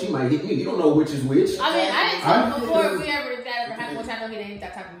like, oh, she might hit me. You don't know which is which. I mean, I didn't tell him before if that ever happened, which I know he ain't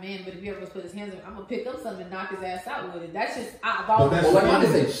that type of man, but if he ever put his hands on me, I'm gonna pick up something and knock his ass out with it. That's just, I've always... Well, like I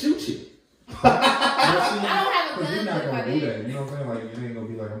said, shoot you. I don't have a gun. You're not gonna do that. You know what I'm saying? Like, it ain't gonna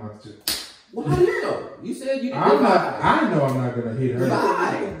be like, I'm not just... Well, how do you know? You said you didn't. I know I'm not gonna hit her.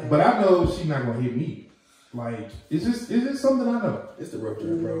 But I know she's not gonna hit me. Like, it's just something I know. It's the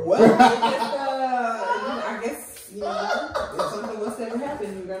rupture, bro. Well, I guess, you know, if something was to ever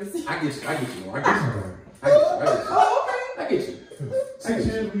happen, you're gonna see. I get you. Oh, okay. I get you. 6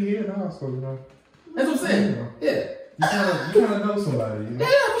 years we here now, so you know. That's what I'm saying. Yeah. You kind of know somebody, you know?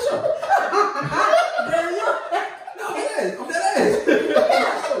 Yeah, for sure. No, yes, I'm dead ass.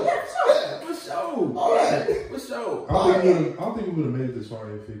 For sure. All right. For sure. I don't think we would have made it this far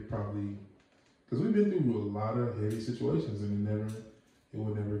if it probably, because we've been through a lot of heavy situations and it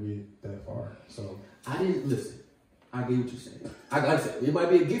would never get that far. So I didn't listen. I get what you're saying. Like I said, it might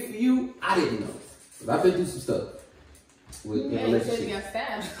be a gift for you. I didn't know. Because I've been through some stuff. With yeah, you said you got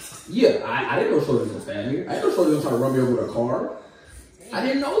stabbed. Yeah, I didn't know Shorty was gonna stab me. I didn't know Shorty was trying to run me over with a car. I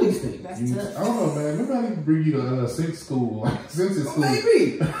didn't know these things. That's tough. I don't know, man. Maybe I need to bring you to sense school. Sense school.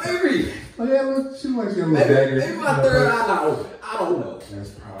 Maybe. Oh, yeah, look, she like she a little dagger. Maybe my third eye not open. I don't know. That's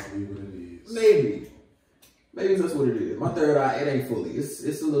probably what it is. Maybe that's what it is. My third eye, it ain't fully. It's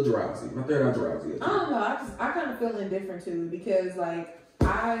a little drowsy. My third eye drowsy. I don't know. I kind of feel indifferent too, because like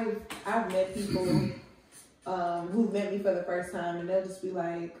I've met people who've met me for the first time, and they'll just be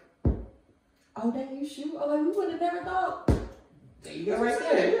like, "Oh, dang, you shoot? Oh, like we would have never thought." There you go, right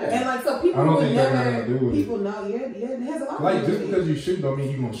there. Yeah. And like, so people would never. People know, yeah, it has a lot. Like, just because you shoot don't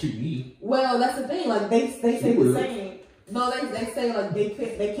mean you gonna shoot me. Well, that's the thing. Like they say the same. No, they say like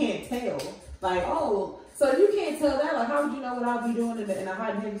they can't tell. Like, oh, so if you can't tell that, like, how would you know what I'll be doing in a high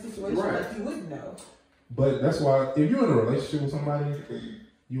and heavy situation? Right. Like, you wouldn't know. But that's why if you're in a relationship with somebody,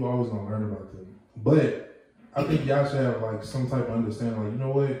 you always gonna learn about them. But I think y'all should have like some type of understanding. Like, you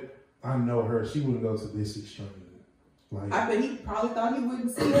know what? I know her. She wouldn't go to this extreme. Like, I bet he probably thought he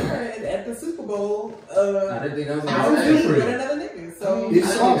wouldn't see her at the Super Bowl. I didn't think that was different with another nigga. So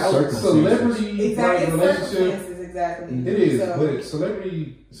it's all celebrity relationship. Exactly. It is, but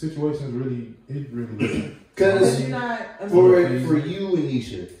celebrity situations really is. Because for you and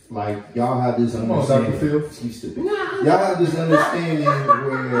Nisha, like y'all have this understanding. Y'all have this understanding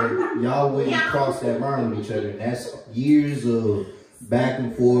where y'all wouldn't cross that line with each other, and that's years of back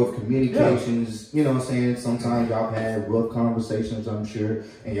and forth communications. You know what I'm saying? Sometimes y'all had rough conversations, I'm sure,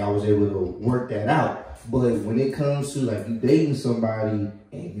 and y'all was able to work that out. But when it comes to like you dating somebody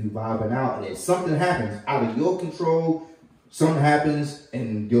and you vibing out, and if something happens out of your control, something happens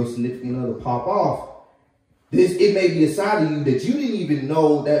and your significant other pop off, it may be a side of you that you didn't even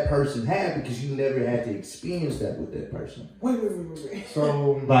know that person had because you never had to experience that with that person. Wait.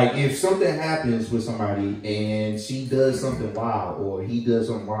 So, like, if something happens with somebody and she does something wild or he does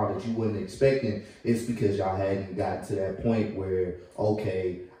something wild that you wasn't expecting, it's because y'all hadn't gotten to that point where,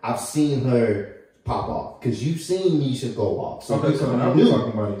 okay, I've seen her pop off because you've seen Nisha go off. So now we're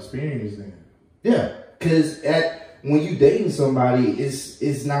talking about experience then. Yeah, because when you dating somebody,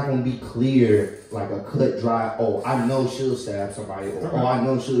 it's not going to be clear like a cut dry. Oh, I know she'll stab somebody, or oh, I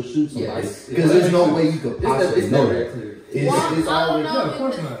know she'll shoot somebody. Because there's no way you could possibly know that. It's always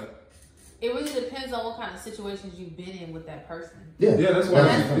It really depends on what kind of situations you've been in with that person. Yeah, that's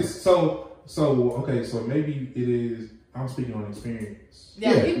why. So maybe it is. I'm speaking on experience.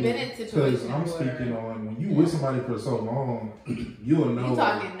 Yeah, you've been in situations. Because I'm speaking on when you with somebody for so long, you'll know. You're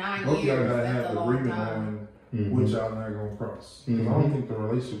talking 9 years. Y'all gotta have the agreement on which y'all not gonna cross. Because I don't think the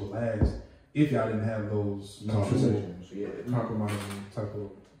relationship will last if y'all didn't have those conversations. Yeah, compromising type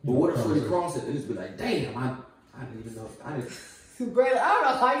of. But what if we cross it and just be like, damn, I didn't even know. I didn't. Brother, I don't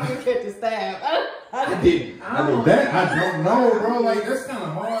know how you can catch a stab. I didn't. I don't know, bro. Like, that's kind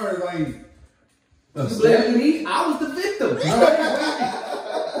of hard. Like, you blaming me? I was the victim.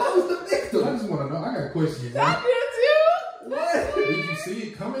 I was the victim. I just want to know. I got questions. I did too. What? Did you see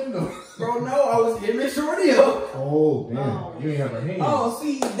it coming though? Bro, no, I was him and Shorty up. Oh, damn. You ain't have a hand. Oh,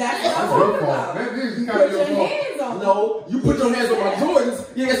 see, that's your fault. That is kind of your fault. No, you put your hands on my Jordans.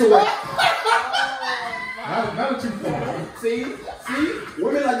 Yeah, so what? Not too far. See?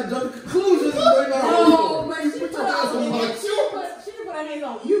 Women like to jump to conclusions. No, but she didn't put her hands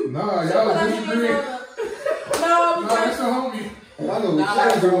on you. Nah, y'all was disagreeing.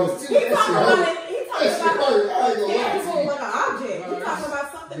 like an object. He talking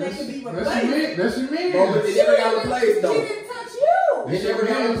about something that could be replaced. That's your man. Bro, but they never got replaced though. She didn't touch you. They never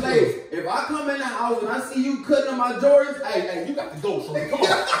got replaced. If I come in the house and I see you cutting on my Jordans, hey, you got to go, so come on.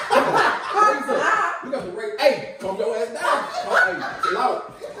 You got to break. Hey, calm your ass down.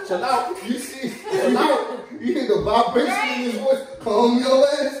 Hey, chill out. You see? Chill out. You hear the vibration in his voice? Calm your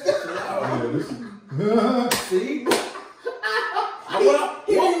ass down. Chill out. See?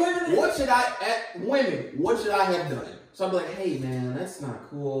 What should I, what should I have done? So I'm like, hey man, that's not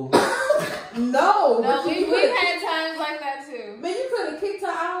cool. No, we've had times like that too. Man, you could have kicked her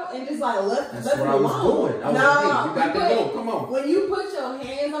out and just like left what I was doing. I was like, hey, you got to go, come on. When you put your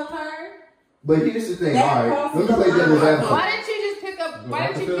hands on her. But here's the thing, alright, let me play devil's advocate. Why didn't you just pick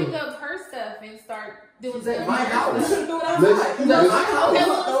up her stuff and start doing stuff? My house. You should do it outside. That's my house. Okay,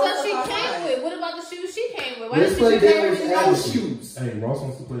 well, the stuff she came with. What about the shoes she came with? Why Let's didn't play you carry devil's no advocate. shoes? Hey, Ross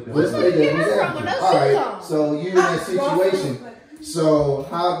wants to play Let's devil's play devil's from? advocate. No Alright, shoes on. so you're in that situation. So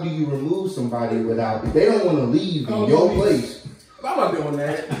how do you remove somebody without, if they don't want to leave in your place? I'm not doing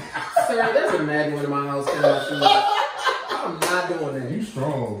that. Sir, there's a mad one in my house. I'm not doing that. You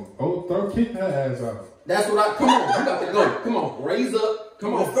strong. Oh, kick that ass out. That's what I, come on, you got to go. Come on, raise up.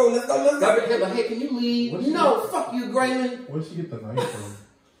 Come on. Let's go. Like, hey, can you leave? No, fuck you, Grayman. Where'd she get the knife from?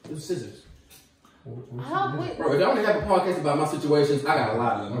 It was scissors. Bro, if y'all want to have a podcast about my situations, I got a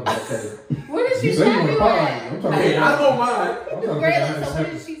lot of them. Where did she stab you at? Hey, I don't mind. Braylon, so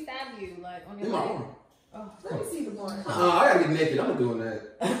where did she stab you? Like on your in my leg? arm. Oh, let me see the porn. I gotta get naked. I'm not doing that.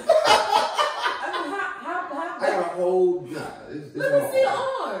 I mean, how? I got a whole. Nah, it's Let me see the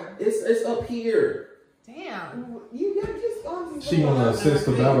arm. It's up here. Damn. You just on. She wanna assist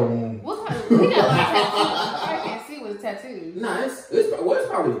the battle wound. What kind of? We got a lot of tattoos. I can't see with tattoos. Nah, it's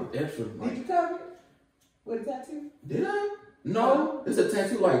probably extra. Did you cover it with a tattoo? Did I? No, it's a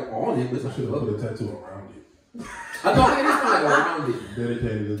tattoo like on it. But I should have put a tattoo around it. I thought it was like around it.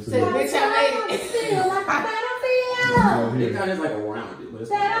 Dedicated it to Say, bitch, I made it. Feel like a battlefield. It kind of is like around it, but it's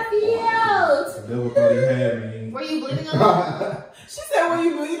Battlefield. The devil thought he had me. Were you bleeding on? She said, "Were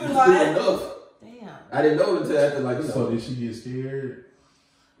you bleeding good like?" enough. Damn. I didn't know until after like you know. So did she get scared?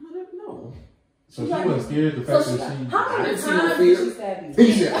 I don't know. So she wasn't scared. The fact that she. How I many didn't see no times fear. did she stab you?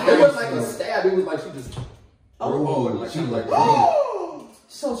 He said, It wasn't like a stab. It was like she just. oh, like she she like.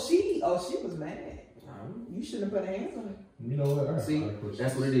 So she was mad. You shouldn't have put hands on her. You know what? See,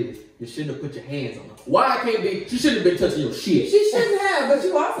 that's what it is. You shouldn't have put your hands on her. Why I can't be? She shouldn't have been touching your shit. She shouldn't have, but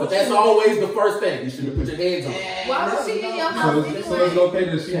you also. But that's always the first thing. You shouldn't have put your hands on her. Why was she in your house So anyway? it's okay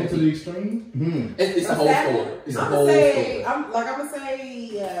that she went to the extreme? It's a whole story. It's a I'm whole gonna say, story. I'm gonna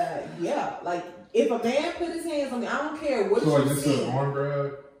say, yeah. Like if a man put his hands on me, I don't care what So like you just see. an arm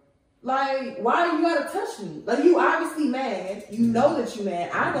grab? Like, why do you gotta touch me? Like, you obviously mad. You know that you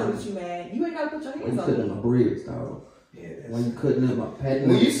mad. I know that you mad. You ain't gotta put your When hands you on cutting me. my braids, dog. When you cutting up my patent.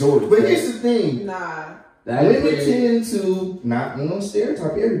 But here's the thing. Nah. Women tend to, not want to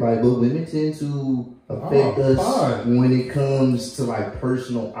stereotype everybody, but women tend to affect us when it comes to like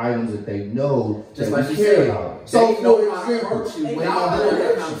personal items that they know Just that like we she care said, about. so So, you know for how I example, hurt you when y'all doing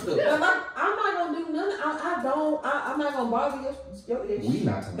that kind of stuff. I'm not gonna do nothing. I'm not gonna bother your issue. we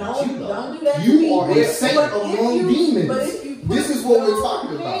not talking about you, though. Don't do that to You me. are a saint But if among you- demons. But if you put This is what we're your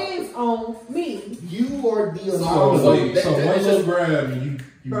talking about. hands on me, You are the So anomaly. one little grab and you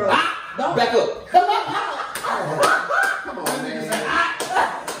bro. Don't Back up. Come on. Come on, man.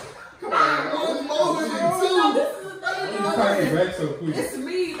 Come on. This is the thing. you pack it back so quick. It's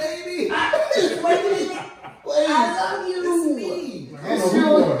me, baby. Wait a minute. I love you. It's me. I don't know who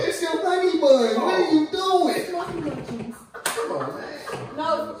you are. It's your honey bun. What are you doing? Come on, man.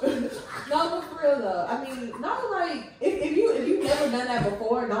 No, but for real though. I mean, no, like if you've never done that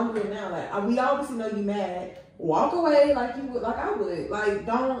before, don't do it now. Like we obviously know you mad. Walk away like you would, like I would. Like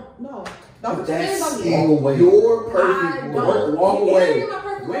don't put your hands on me. Walk away. Your I perfect don't. word. Walk away. It ain't my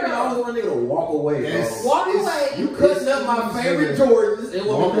perfect Women word. always want a nigga to walk away, bro. Walk away. You cutting up my favorite Jordans and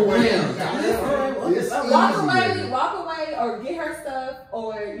Walk walk away. away. Walk away, or get her stuff,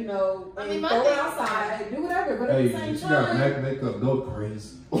 or and throw it outside. Do whatever, but at the Hey, same she got time, makeup, go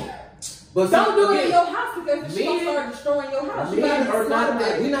crazy. But don't do it again, in your house because she's gonna men- start destroying your house. You Men gotta be are smart not about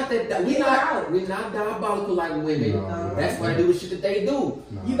that. it. We're not diabolical like women. No. That's why they do the shit that they do.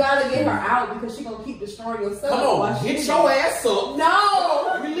 You gotta get her out because she's gonna keep destroying your stuff. Come on, get your ass up.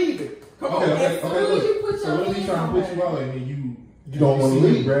 No. We leave it. Come on. As Okay, soon as look. you put So your what if he's hands trying to on put her. you out and then you don't wanna see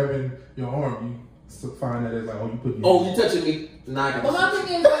leave. him grabbing your arm, you find that it's like, oh, you put me Oh, you touching me? Nah, I got But my you.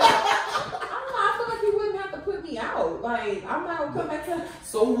 thing is, like, I feel like he wouldn't have to put me out. Like, I'm not gonna come back to.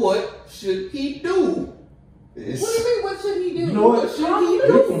 So what should he do? What do you mean? What should he do? You know what?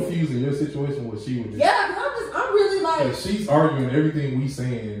 You're confusing your situation. What she would do? Yeah, I'm really like. Yeah, she's arguing everything we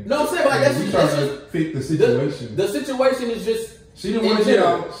saying. No, I'm saying like that's trying to fit the situation. The situation is just. She didn't want to get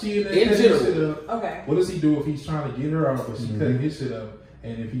out. She in there cutting his shit up. Okay. What does he do if he's trying to get her out, but she cutting his shit up?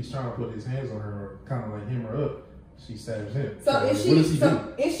 And if he's trying to put his hands on her, kind of like hem her up, she stabs him. So what does he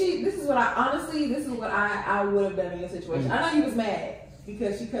do? Is she? This is what I would have done in your situation. I know you was mad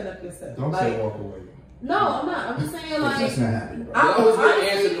because she cut up your stuff. Don't say walk away. No, I'm not. I'm just saying like. That's not happening. I was going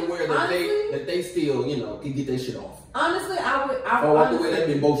to answer to where that they still can get their shit off. Honestly, I would. Or walk away. That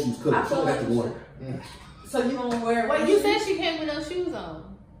been both shoes cut. So that's the one. So you gonna wear? Wait, you said she came with no shoes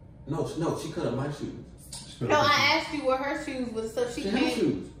on. No, she cut up my shoes. No, I asked you where her shoes was, so she came.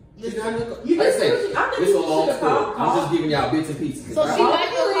 Shoes. She got like I say, it's a long story. I'm just giving y'all bits and pieces. So she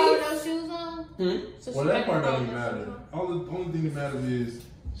got your car with no shoes on? So well, that part doesn't matter. The only thing that matters is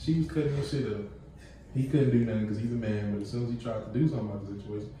she was cutting his shit up. He couldn't do nothing because he's a man, but as soon as he tried to do something about the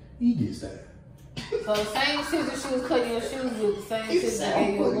situation, he gets stabbed. So the same shit that she was cutting your shoes with, the same shit that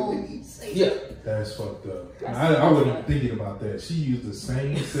gave you a wound. Yeah. That's fucked up. I wasn't thinking about that. She used the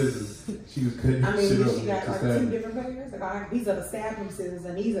same scissors. She was cutting shit up. She got like two different pairs. Like these are the stabbing scissors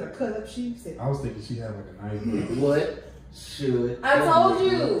and these are the cut up shoe scissors. I was thinking she had like a knife. What should I told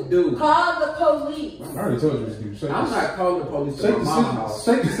you do? Call the police. I already told you this. I'm not calling the police to my house.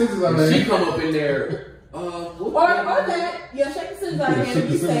 Shake the scissors out there. She come up in there. Or that. Yeah, shake the scissors out there and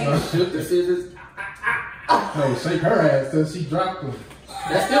be safe. Shook the scissors. No, shake her ass till she dropped them.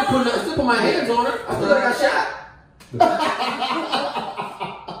 That's still put my hands on her. I thought I got shot.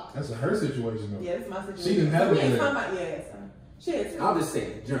 That's her situation though. Yeah, it's my situation. She didn't have it. I'm just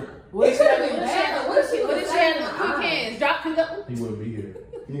saying, general. What if she had quick hands? Drop it up. He wouldn't be here.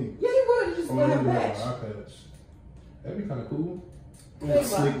 Yeah, he would. He just wouldn't have back. That'd be kind of cool.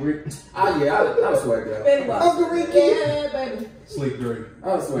 Slick Rick. I'll swag that. Uncle Rick, yeah, baby. Slick Drake.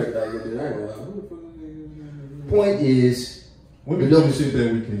 I'll swag that. I ain't gonna lie. Point is, women do shit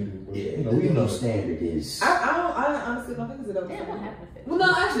that we can't do. Yeah, the double standard is. I honestly don't think it's a double standard. Well, no,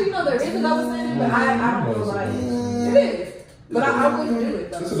 actually, there is a double standard, but I don't feel like it is. But I wouldn't do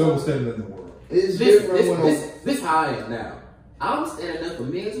it though. It's a double standard in the world. It's this how I am now. I'm standing up for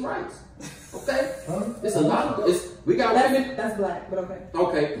men's rights. Okay? It's a lot of we got women. That's black, but okay.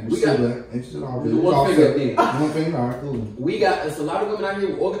 Okay. We got one finger, all right, cool. We got it's a lot of women out here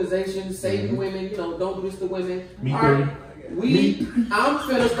with organizations saving women, don't do this to women. Me too. I'm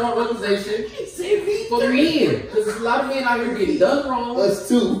finna start an organization for the men. Because there's a lot of men out here getting done wrong. Us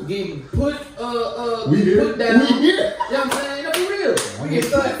too. Getting put we put down. We here. You know what I'm saying? No, be real. We get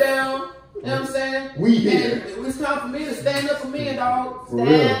put down. You know what I'm saying? We here. And it's time for men to stand up for men, dog.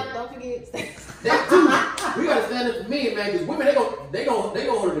 Stand, don't forget. That too. We gotta stand up for men, man, because women they gon'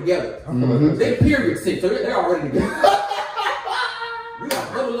 hold it together. They period sick, so they're already together. We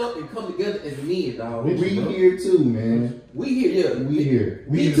gotta huddle up and come together as men, dog. We here too, man. We here, yeah. We here.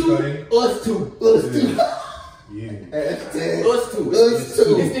 We too. Us too. Us too. Yeah. Us too. Us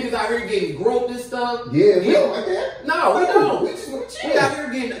too. These niggas out here getting groped and stuff. Yeah, we don't like that. No, we don't. We just want to chill. We out here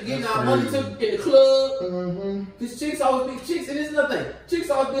getting our money took in the club. These chicks always be chicks, and this is another thing. Chicks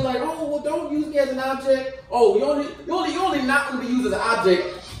always be like, oh, well, don't use me as an object. Oh, you only not gonna be used as an object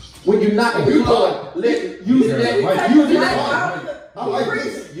when you're not in the club. Using that. I like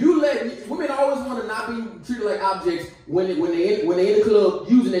this. Women always want to not be treated like objects when they in the club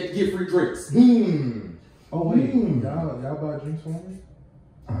using it to get free drinks. Oh wait, y'all buy drinks for me?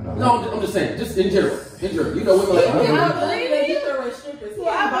 No, I'm just saying, just in general. You know, women like. I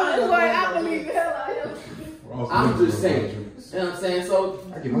believe the hell out of him. I'm just saying. You know what I'm saying? So,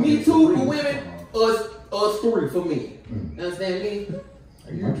 me too for women, us three for me. You understand me?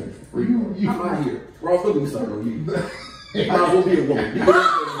 I get my drinks for free. I'm out here. Ross, look at me starting on you. You might as well be a woman. You get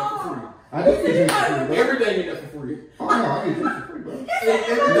I do get drinks for free, bro. everything in there for free. Oh, no, I get drinks for free, bro.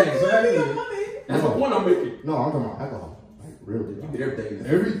 Everything. That's the point I'm making. No, I'm talking about alcohol. Like, real deal. You get everything.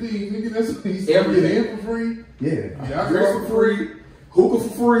 Everything, nigga, that's what he's Everything. for free. Yeah. Drinks for free. Hookah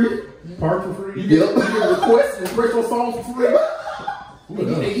for free. Park for free. You get requests and retro songs for free.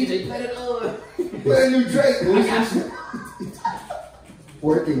 DJ play that Play a new Drake.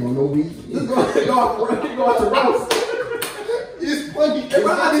 Working on no weed. Just go out to Ross. It's funny. I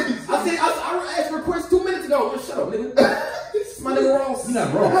asked requests 2 minutes ago. Just shut up, nigga. This is my nigga Ross. You're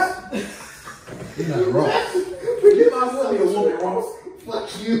not Ross. You might as well be a woman, Ross. Fuck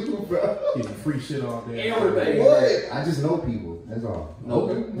you, bro. Getting free shit all day. Everything. What? I just know people. That's all.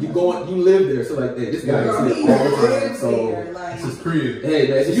 Okay. You live there, so like that. This guy is here all the time. So it's his crib. hey,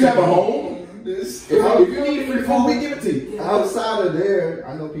 man, so you have a home. this. If you need free food, we give it to you. Outside of there,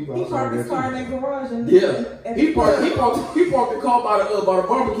 I know people. He parked his car in that garage. And yeah, he parked the car by the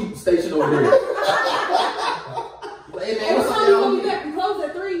barbecue station over there. Hey man, what's up, y'all? You got to close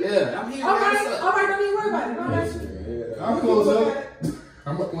at 3. Yeah, I'm here. All right, don't even worry about it. I'll close up.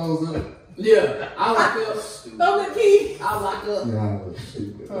 I'm gonna close up. Yeah, I lock up. Throw the key. I lock up. Nah,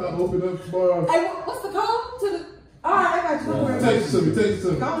 stupid. Open up tomorrow. Hey, what's the code to the? All right, I got you. Don't worry. Text it to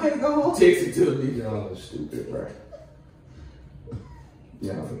me. Go ahead and go home. Text it to me. Y'all are stupid, bro.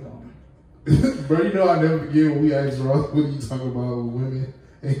 Y'all are Bro, you know I never forget when we asked Ross, what are you talking about with women?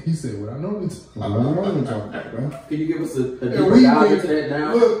 And he said, what I normally talk about, bro. Can you give us a different dive to that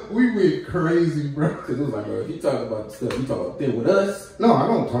now? Look, we went crazy, bro. Because it was like, bro, if you talk about stuff, you talk about them with us. No, I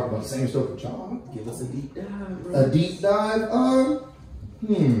don't talk about the same stuff with y'all. Give us a deep dive, bro. A deep dive?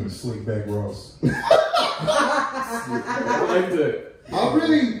 Slick back Ross. I like that. I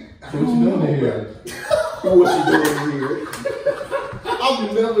really. So what you doing here? What you doing here?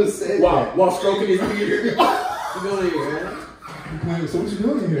 I've never said that. While stroking his beard. What you doing here, man? So what you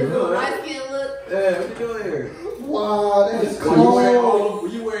doing here? My skin look. Yeah, what you doing here? Wow, that is cool.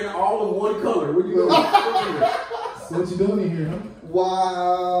 You wearing all of one color. What you doing? So what you doing here, huh?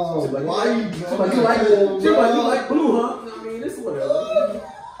 Wow. Like, why are you like you like blue, huh? I mean, this is whatever.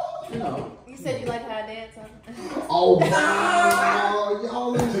 You know. You said you like how I dance, huh? Oh wow,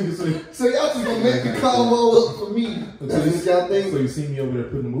 y'all. So y'all just gonna make the combo up for me. That's what y'all think. So you see me over there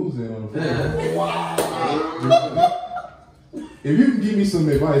putting the moves in on the floor. Yeah. Wow. If you can give me some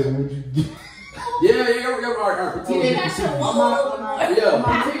advice, what would you give? Yeah, all right. Pretend.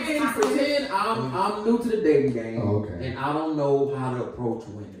 Pretend I'm new to the dating game. Oh, okay. And I don't know how to approach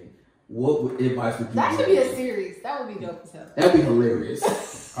women. What advice would you That give? should be a series. That would be dope as hell. That'd be hilarious.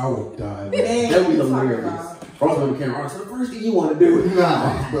 I would die. That'd be hilarious. Ross on the camera. All right, so the first thing you want to do?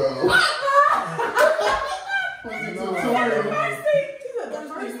 Nah, bro.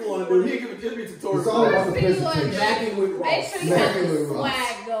 It's all about the presentation. Make sure you have the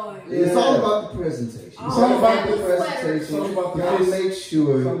swag going. It's all about the presentation. It's all about the presentation. It's all about the Gotta make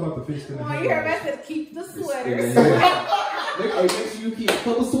sure. It's all about the fist in the Oh, hand. you heard me? I said keep the sweaters. Make sure you keep a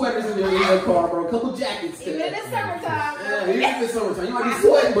couple sweaters in your car, bro. A couple jackets. Even in the summertime. Yeah, even in the summertime. You might be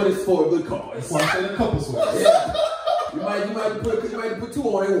sweating, but it's for a good cause. That's why I said a couple sweaters. Yeah. You might put 2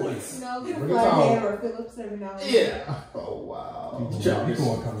 on at once. No, get a flat hand or Phillips every now and then. Yeah. Oh wow. You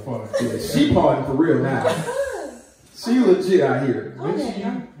going kind of far. She partying for real now. She legit out here. Make sure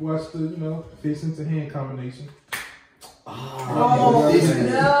you watch the, fist into hand combination. Oh, This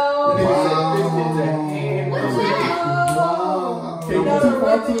no. Can't go too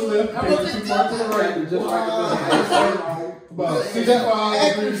far to the left, can't go too far to the right. Just like about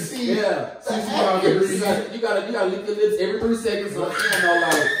 65 degrees. yeah. 65 degrees. You gotta lick your lips every 3 seconds, so you know,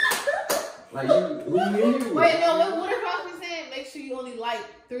 like you who you in here with? Wait, no, what if Ross be saying? Make sure you only like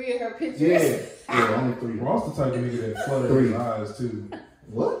 3 of her pictures. Yeah, only 3. Ross the type of nigga that flutter his eyes too.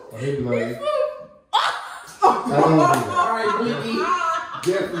 What? Or he'd be like, I don't do that. All right, Blinky.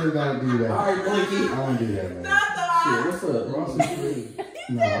 Definitely don't do that. All right, Blinky. I don't do that, man. Shit, what's up? Ross is free.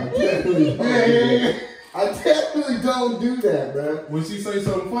 No, I definitely don't do that. I definitely don't do that, bro. When she say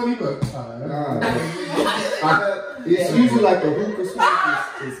something funny, but Nah, it's usually like a hookah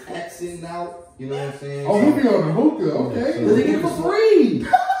smoke is accent out. You know what I'm saying? oh, he be on the hookah, okay. Cause they get it for free.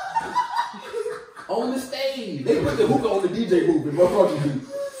 On the stage. They put the hookah on the DJ booth and motherfuckers do.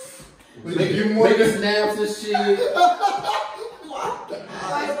 Making snaps and shit.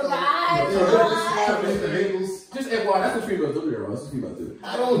 Just FYI, that's what females do there, Ross. That's what females do.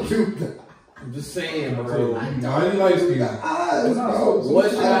 I don't do that. I'm just saying, bro. Mighty light skin. What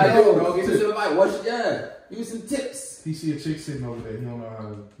should I do, bro? Get yourself advice. What should give me some tips. He see a chick sitting over there. He don't know how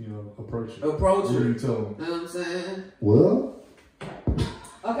to, approach it. Approach What do her. you tell him? You know what I'm saying? Well,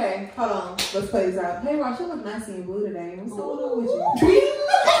 Okay, hold on. Let's play this out. Hey, Ross, you look nice in blue today. What's going on with you?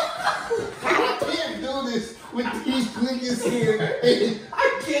 I can't do this with these niggas here.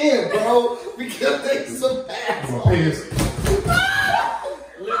 I can't, bro, because they some My assholes. pants.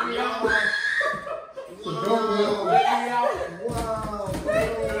 Let me out. Wow.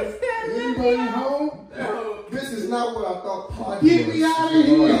 Anybody home? This is not what I thought podcast Get me out of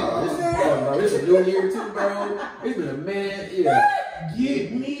here. This is a new year too, bro. It's been a minute. Yeah.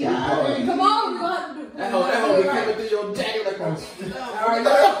 Get me out of here. Come on, you have to do That hoe be coming through your jacket like, all right,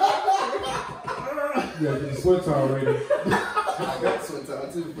 Yeah, get the sweats already. That's what's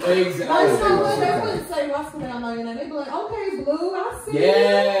out too. exactly. Like, so when they wouldn't say Ross when I know your name, they'd be like, okay, Blue, I see you.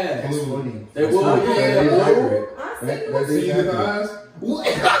 Yeah. That's funny. They will, That's yeah, funny. Blue. I see you. That See is the accurate. eyes? What? I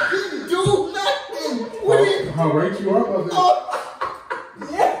didn't do nothing. What did How right you are about that?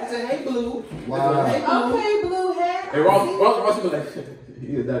 I said, hey, Blue. Wow. Okay, blue hat. And Ross be like,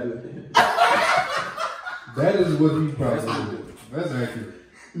 yeah, that good. That is what he probably did. That's accurate.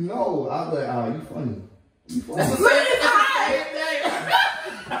 No, I was like, oh, you funny. You funny. That's the same thing.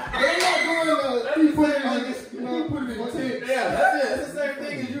 They're not doing you put it in this, you know, put it in text. Yeah, that's it. It's the same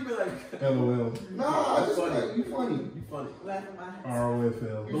thing as you be like, LOL. Nah, I just like, you funny. you funny. Laughing my head.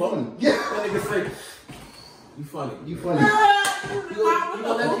 ROFL. You funny. Yeah. That nigga say, you funny. You funny. You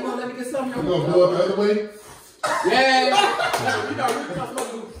gonna let me get something? You gonna blow up the other way? Yeah. You know, you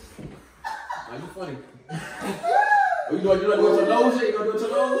supposed to do. Are you funny? You gonna do it with your nose yet? You gonna do it with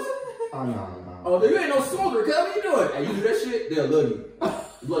your nose? Oh, no. Oh, you ain't no smoker, cuz. What you doing? Hey, you do that shit, they'll love you.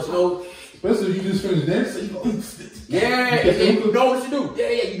 You blush your nose. Especially if you just finished dancing, you go, Yeah, and you know what you do. Yeah,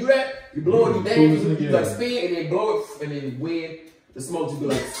 you do that. You blow it, you dance, you like spin, and then blow it, and then when the smoke, you be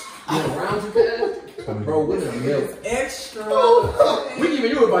like, around you, cuz. Bro, what the hell? Extra. We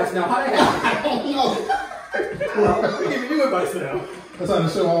giving you advice now. How the hell? We giving you advice now. that's how the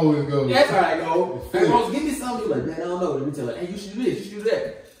show always goes. That's how I go. Hey, Rose, give me something. You like, man, I don't know. Let me tell her, hey, you should do this, you should do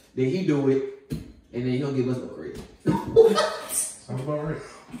that. Then he do it, and then he don't give us no credit. Sounds about right.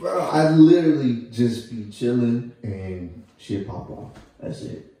 Bro, I literally just be chilling and shit pop off. That's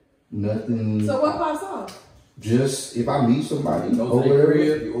it. Nothing. So what pops off? Just if I meet somebody Go over to the there.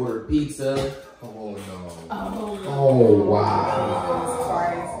 crib, you order pizza. Oh no. Oh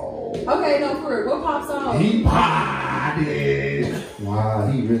wow. Okay, no, for real. What pops off? He potted. Wow,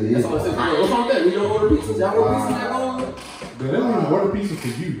 he really is. That's all I said. What's wrong with that? We don't order pizza. Y'all order pizza that long? They don't even order pizza for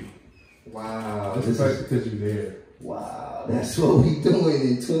you. Wow. It's just because you're there. Wow. That's what we doing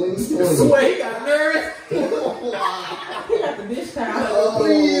in 2020. That's the way he got nervous. He got the dish towel. Oh,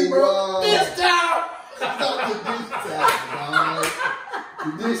 please, bro. This time. Stop the dish towel, dog.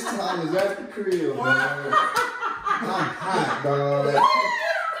 The dish towel is at the crib, man. I'm hot, dog.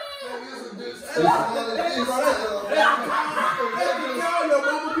 It's not a dish towel. Your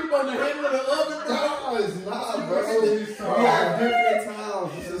mama keep on the handle of the oven, bro. No, it's not, bro. This We have different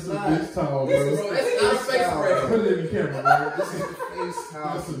towels. This is not. This towel, bro. Bro, that's not a face towel. spray. Put it in the camera, bro. This is the face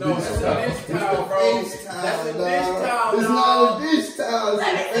towel. That's a No, that's a dish towel, bro. Face towel, That's a dog. dish towel, It's dog. not a dish towel. It's a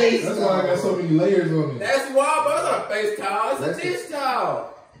face That's towel. why I got so many layers on it. That's why, bro. It's not a face towel. It's That's a dish towel.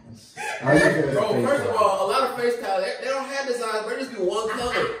 I use it as a Bro, face first of towel. all, a lot of face towels, they don't have designs, but they just be one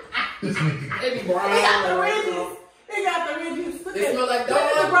color. They be brown. They got the ridges. They got the ridges. Look They at smell like look at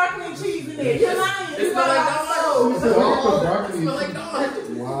the dog. broccoli and cheese in there. You're lying. It smell like dog. He said, "Oh, put It broccoli." smell like dog.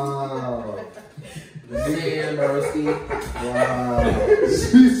 Wow. Man, broski. Wow.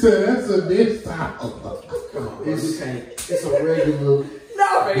 She said, "That's a dish towel." Come on, bro. It's, You can't. it's a regular No.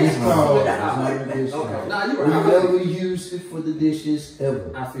 Face towel. towel. It's not a dish Okay. towel. Nah, you We right. never used it for the dishes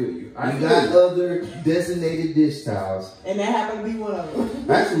ever. I feel you. We got other designated dish towels. And that happened to be one of them.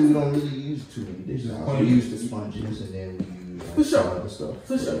 Actually, we don't really use too many dish towels. We use the sponges and then we use For sure. other stuff.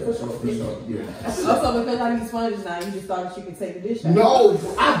 For sure. Yeah. Also, because I use sponges now, you just thought that you could take the dish out. No,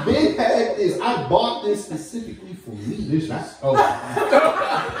 I've been had this. I bought this specifically for me. Dishes. Oh,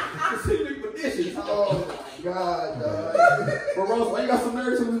 Specifically for dishes. oh God, dog. Bro, Rose, why you got some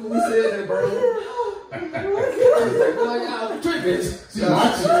nerves when we said that, bro? Like, y'all tripping. She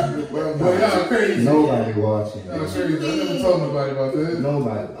watching. Boy, y'all crazy. Nobody watching. Y'all Bro. crazy. I never told nobody about that.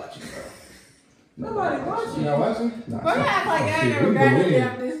 Nobody watching, bro. Nobody watching. Y'all watching? Nah. But I act like I ain't shit, never we got believe. to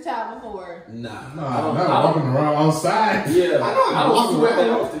damn this child before. Nah. Nah, not walking around outside. Yeah. I know. I don't sweat that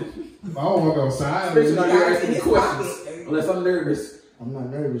often. I don't walk outside. Especially not man. here asking me questions. Unless I'm nervous. I'm not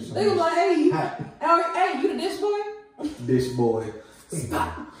nervous. They was like, hey, you the dish boy? Dish boy.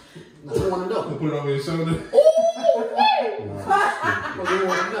 Stop. I don't want to know. Put it over your shoulder. I don't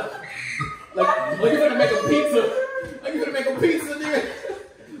want to know. Like you're gonna make a pizza. Like you're gonna make a pizza, nigga.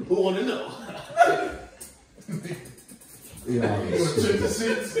 Who want to know? Yeah, You want to check the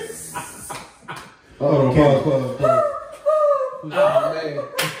seats? oh, Pause. Oh man.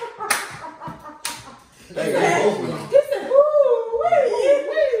 They got both of them. He said, ooh, wait.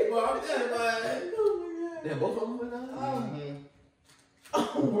 Well, I'm telling you, man. They both of them went out.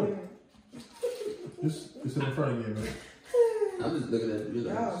 Just in the front again, man. I'm just looking at you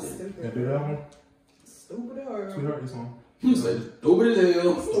Y'all like shit. Yeah, stupid. do that one. Stupid or Sweetheart, this one. You say stupid as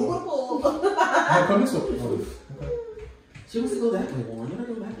hell. stupid. No, come this way. Oh, She wants to go that way, Warren. Let her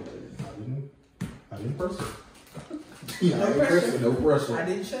go that way. I didn't press it. Yeah, No pressure. No pressure. I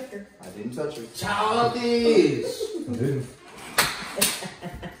didn't check her. I didn't touch her. Childish. I didn't.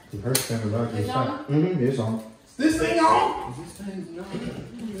 Her standing out Is getting y'all? shot. It's on. This thing on? This thing's not.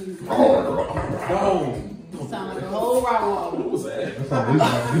 Oh. Sound like a whole rock wall. What was that? That's how this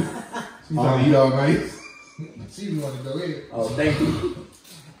one. She's trying to eat all night. She want to go in. Oh, thank you.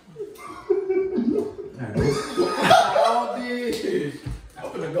 handles. Oh, dude.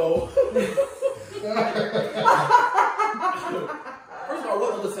 I'm gonna go. First of all,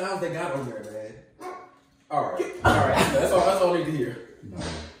 what other sounds they got on there, man? All right. That's all I need to hear. No.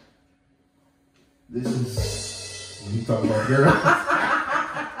 This is when you talk about girls.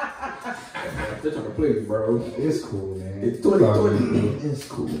 They're trying to play you, bro. It's cool, man. It's 2020. It's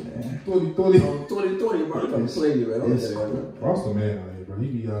cool, man. 2020. 2020, bro. They're trying to play you, man. It's cool. Ross the man out here, bro. He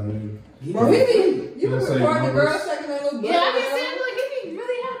be out here. Bro, he be. You Let's been say recording the girl numbers. shaking that little butt. Yeah, I be saying like he be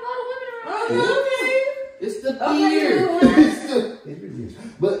really had a lot of women around. It's the beard.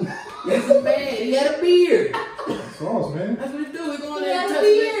 But He's a man. He had a beard. It's Ross, man. That's what he do. He going He there had and a touch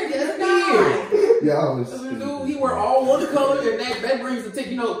beard. it. He had a beard. y'all was That's what he do. He wear all one color, and that brings the tick.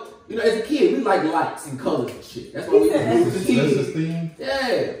 You know, as a kid, we like lights and colors and shit. That's what we do. That's his theme.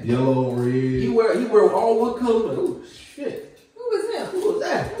 Yeah. Yellow, red. He wear all one color. Like, oh shit. Who was him? Who was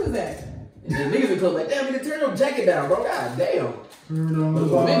that? Who was that? And then niggas in club like, damn, nigga, turn your jacket down, bro. God damn. Turn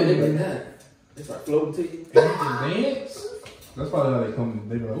Maybe they like that. They start floating to you. You can dance. That's probably how they come.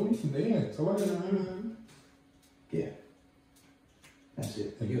 They be like, oh, you can dance. So what? Yeah. That's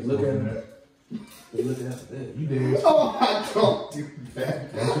it. You You look at him. You look at that. You dance. oh, I dropped you back.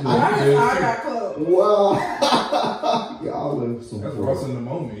 I got close. Wow. y'all look some That's Ross in the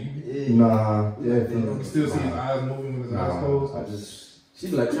moment. Nah, You definitely. still see his eyes moving with his eyes closed. I just She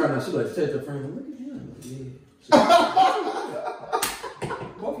be like, trying to, she be like, touch her friend. Look at him. Yeah.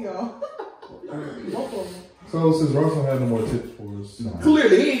 Both of y'all. Both of them. So since Ross don't have no more tips for us,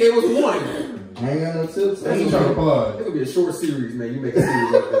 Clearly, he ain't gave us one. I ain't got no tips. that's trying to plug. It's gonna be a short series, man. You make a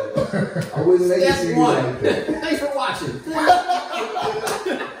series like that. I wouldn't make a Step series one. like that. Thanks for watching.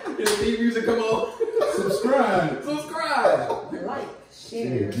 Get the theme music come on. Subscribe. Subscribe. Like, Yeah,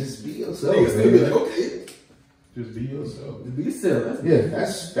 share. just be yourself. Niggas still be man. like, okay. Just be yourself. Be yourself.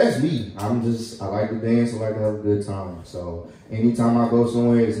 That's Yeah, that's me. I like to dance. I like to have a good time. So anytime I go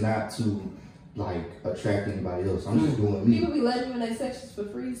somewhere, it's not to like attract anybody else. I'm just doing me. People be letting you in their sections for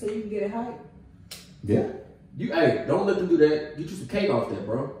free so you can get it hype. Yeah. Hey, don't let them do that. Get you some cake off that,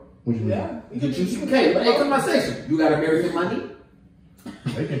 bro. What you mean? Yeah. Get you some cake. But hey, come to my section. You got American money?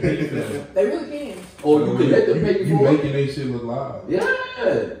 They can pay you for that. They really can. Or you can let them pay you You for it. making that shit look live. Yeah.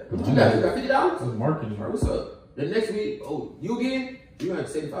 What you got? You got $50? That's marketing. All right, what's up? The next week, you again? You got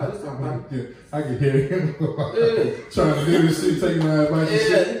 75 this time, man. Yeah, I can hear him Yeah. trying to do this shit, taking my advice and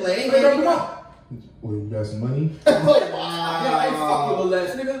shit. Yeah, like, ain't gonna come on. Well, you got some money? Yeah, hey, fuck you, little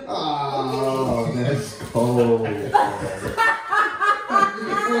ass nigga. Oh, that's cold.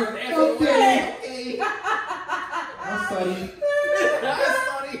 Okay. I study.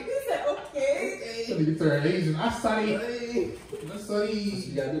 He said, okay. That nigga turn Asian. I study. Hey. I study.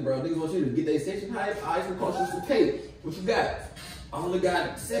 You gotta do, bro. Niggas want you to get their section high. I just cost you some cake. What you got? I only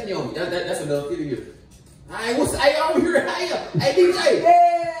got 70 on me. That's enough. Get in here. Hey, over here? Hey, DJ.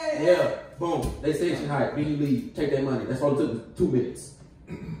 Yeah. Yeah. Boom. They section high. Then you leave. Take that money. That's all it took was 2 minutes.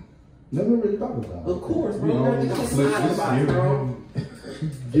 Never really thought about it. Of course, You bro. know, You gotta just slide the box, bro.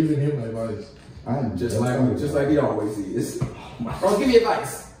 giving him advice. Just like he always is. Bro, give me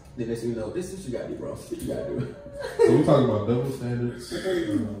advice. Then next thing you know, this is what you gotta do, bro. This is what you gotta do. So we talking about double standards.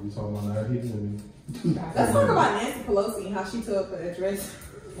 We talking about not hitting women. Let's talk about Nancy Pelosi and how she took the address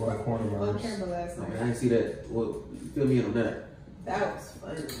Or on coronavirus. camera last I mean, night. I didn't see that. Well, fill me in on that. That was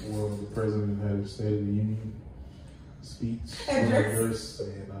funny. Well, the president had a State of the Union speech. Address.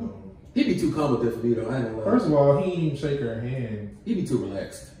 And, He be too calm with that for me, though. I ain't gonna lie. first of all, he didn't even shake her hand. He be too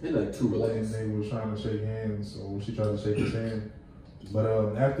relaxed. They like too And relaxed. they were trying to shake hands, or she tried to shake his hand. But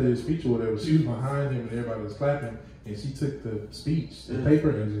after his speech or whatever, she was behind him and everybody was clapping, and she took the speech, the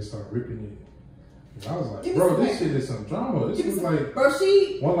paper, and just started ripping it. And I was like, Give me bro, some this shit is some drama. This is like Bro,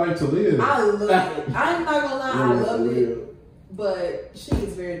 One Life to Live. I love it. I'm not gonna lie, I love Yeah. it. But she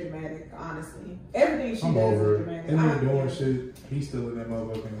is very dramatic, honestly. Everything she I'm does over is it. dramatic. And they're doing shit. He's still in that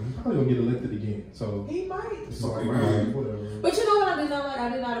motherfucker. He's probably gonna get elected again. So He might. it's like, whatever. But you know what I did not like? I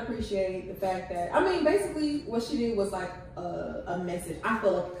did not appreciate the fact that, I mean, basically what she did was like a message. I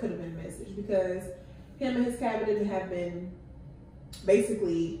feel like it could have been a message because him and his cabinet have been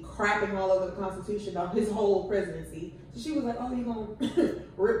basically crapping all over the Constitution on his whole presidency. So she was like, oh, you gonna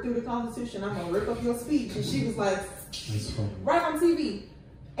rip through the Constitution? I'm gonna rip up your speech. And she was like, It's funny. right on TV.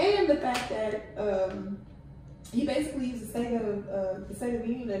 And the fact that he basically used the State of the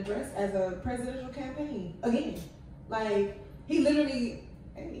Union address as a presidential campaign again. Like he literally,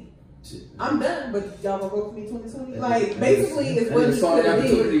 hey, I'm done, but y'all gonna vote for me 2020. Like basically, is what he he saw the could have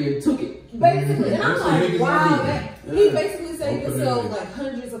did. opportunity and took it. Basically, and I'm That's what like, niggas wow, gonna do. that, he basically saved Open himself it. like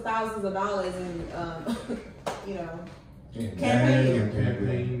hundreds of thousands of dollars in, you know,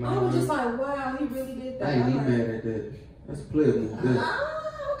 campaign. I was just like, wow, he really did that. I ain't even mad at that. That's a player move. Okay.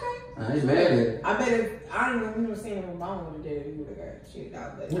 I ain't mad at it. I bet if I don't remember seeing if Obama would have did it, he would have got shit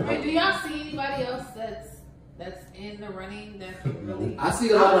out. But do y'all see anybody else that's in the running that really? I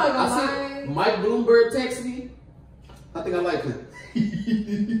see a lot of. I see Mike Bloomberg text me. I think I like him.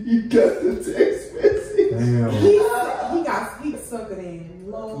 You got the text message. Damn. He sucked it in.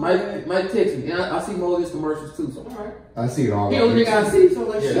 Lord. Mike text me. And I see more of his commercials too. So all right. I see it all. He don't think I see. So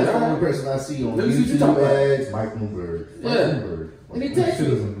like, yeah, shit, that's the all only right. person I see on Let me see what you talking YouTube ads. Mike Bloomberg. Yeah. And he That text shit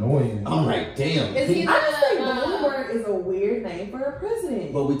me. is annoying. I'm like, damn. Is he I just think Bloomberg is a weird name for a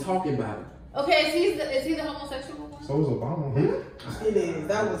president. But we talking about it. Okay, is he the homosexual one? So is Obama. It is.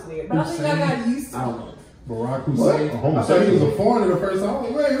 That was weird. But I think I got used to I it. don't know. Barack Hussein. I thought he was a foreigner the first time.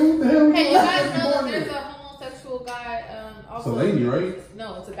 Like, wait, who the hell? Hey, you guys know that there's a homosexual guy. Also, It's a lady, right?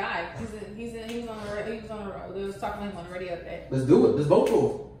 No, it's a guy. He was on the they was talking to him on the radio today. Let's do it. Let's vote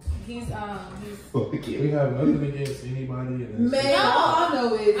for He's We have nothing against anybody. Man, all I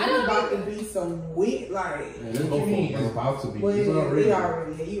know is I don't it's about to be some weird, like. him. Let's vote for It's him. about to be. Well, It's he already.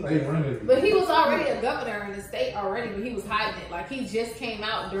 already, he They right. running. But he was already a governor in the state already, but he was hiding it. Like he just came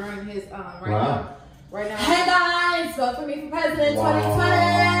out during his right now. Hey guys, vote for me for president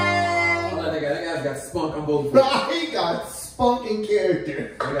 2020. That guy's got spunk. I'm voting for him. He got spunk in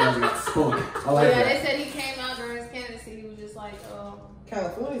character. That guy's got spunk. I like Yeah, that. they said he came out during his candidacy. He was just like,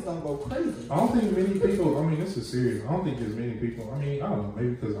 California's gonna go crazy. I don't think many people. I mean, this is serious. I don't think there's many people. I mean, I don't know. Maybe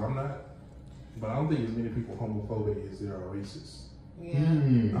because I'm not. But I don't think there's many people homophobic as there are racist. yeah. I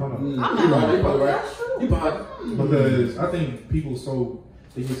don't know. You right. You probably right. That's true. You probably. Because I think people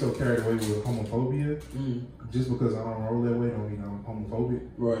they get so carried away with homophobia. Just because I don't roll that way don't mean I'm homophobic.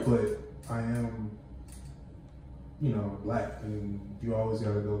 Right. But I am, black, and you always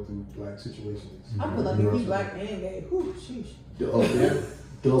got to go through black situations. I feel like if he black and gay, whew, sheesh.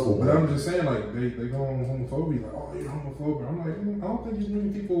 Double. But I'm just saying, like, they go on homophobia, like, oh, you're homophobic. I'm like, I don't think there's many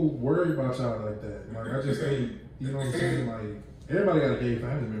people worry about y'all like that. Like, I just think, you know what I'm saying? Like, everybody got a gay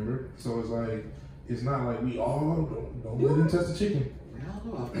family member, so it's like, it's not like we all don't let them touch the chicken. I don't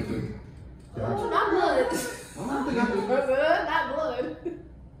know. Oh, not blood. I don't think I do. Not blood.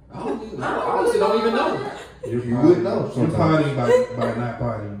 I honestly don't even know. You wouldn't know You're sometimes. potting by not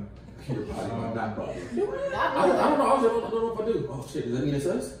potting. You're probably not bothered. Not I don't blood. know. I don't know if I do. Oh shit! Does that mean it's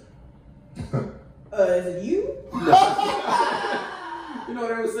us? Is it you? You know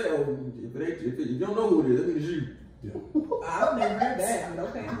what I would say? Oh, if you don't know who it is, that means you. I've never heard that, but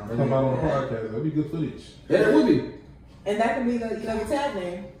okay. Come out on the podcast. That'd be good footage. Yeah, it would be. And that can be the your tag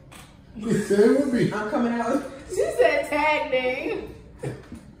name. It would be. I'm coming out. She said tag name.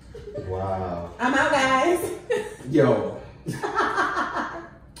 Wow. I'm out, guys. Yo.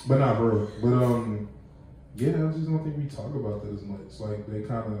 But not bro. But yeah, I just don't think we talk about that as much. Like they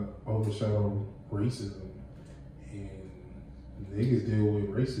kind of overshadow racism, and niggas deal with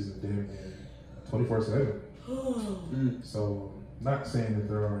racism damn near 24/7. So not saying that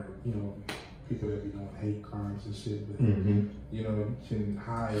there aren't people that be doing hate crimes and shit, but you can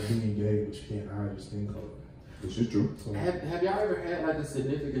hide being gay, but you can't hide your skin color. This is true. So, Have y'all ever had like a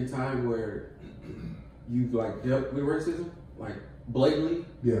significant time where you've like dealt with racism, like blatantly?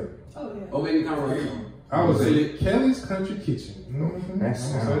 yeah. Oh yeah. Or maybe kind of like I was at Kelly's Country Kitchen. You know what I'm saying?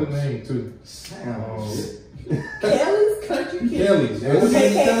 That I'm gonna say the name too. Sounds. Kelly's Country Kitchen. Kelly's.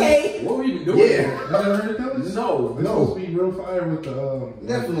 KKK. what were you doing? Yeah. You never heard of Kelly's? No. It's supposed to be real fire with the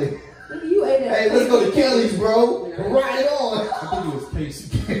Definitely. You ate that. Hey, let's go to Kelly's, bro. Right on. I think it was Casey.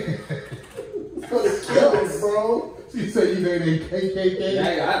 Let's go to Kelly's, bro. She said you named a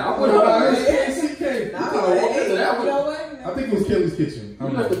KKK. I wouldn't have KCK. I think it was Kelly's Kitchen. You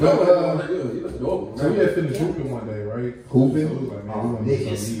left the door. You left the door. So we had finished hooping one day, right? Hooping? So it was like, man, Oh, we want to do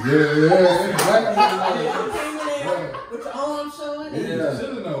niggas. something. Yeah. With your arms showing. Yeah.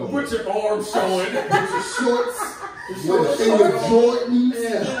 Should have known. With your arms showing. With your shorts. With your Jordans. In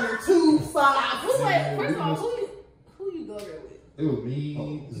your tube socks. First of all, who you go there with? It was me,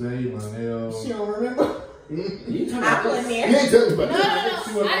 Zay, Lionel. She don't remember. You talking I about wasn't this? You there. ain't tell me about No, that.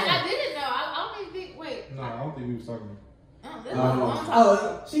 I didn't know. I don't even think. Wait. No, I don't think we was talking. Oh, that's not what I'm talking about. Oh,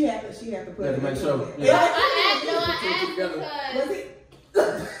 she had to put You have to make sure. No, Yeah. I asked Was because. it?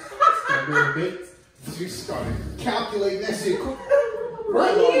 You started calculating that shit quick.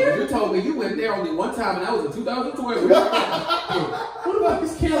 First of all, you told me you went there only one time, and that was in 2012. Who the fuck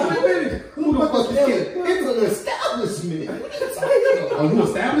is Kelly? Who the fuck is Kelly? It's an establishment. What are you talking about? Oh, you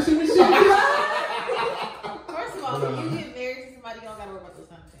establishing this shit? First of all, when you get married to somebody, you don't gotta worry about those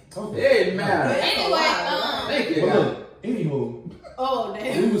kind of things. Okay. It didn't matter. Anyway, Thank you. But look, anywho, oh we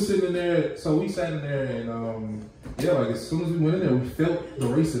damn. was sitting in there, so we sat in there and Yeah, like as soon as we went in there, we felt the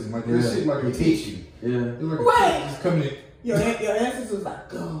racism. Like this shit, like it hit you. Yeah. It was like Wait. just coming in. Your ancestors was like,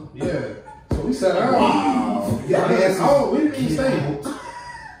 go. Yeah. So we sat down. Wow. Yeah, we didn't even stay.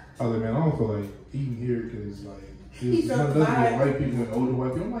 I was like, man, I don't feel like eating here because like there's nothing but white people and older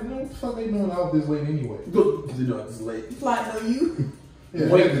white people. I'm like, no, what the fuck they doing out this late anyway? Because you know it's late. Flying on you. Yeah,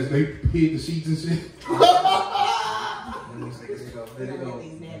 they hid the sheets and shit. There you go.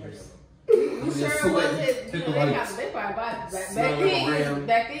 These neighbors. You sure it wasn't? Take You the know, lights. they probably bypassed.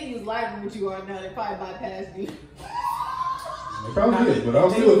 Back then, you was lighter than what you are now. They probably bypassed you. They probably did, but I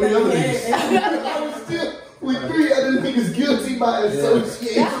was still with 3 other niggas. I was still with 3 other niggas guilty by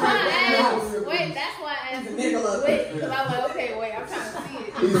association. That's why I asked. Wait, that's why I asked. Wait, because I'm like, okay, wait, I'm trying to see it.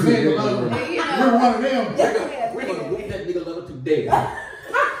 He's nigga lover. You're one of them. We're gonna whoop that nigga lover today.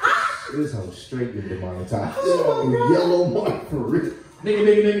 This whole straight been demonetized. Yellow mark for real.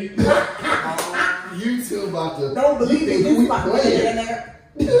 Nigga. You two about to. Don't believe it. This we about to playing.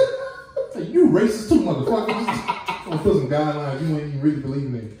 Hey, you racist too, motherfucker. I'm gonna put some guidelines you ain't even really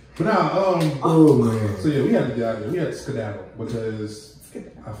believing in. But now, Oh man. so yeah, we had to get out of there. We had to skedaddle because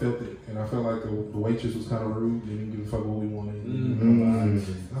I felt it, and I felt like the waitress was kind of rude. They didn't give a fuck what we wanted.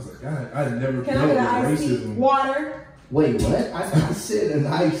 I was like, God, I never Can I get an dealt with iced tea? racism. Water? Wait, what? I said an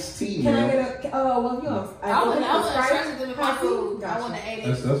iced tea, Can man. I get a, well, you know, I wasn't Sprite? interested in my food. I want to eat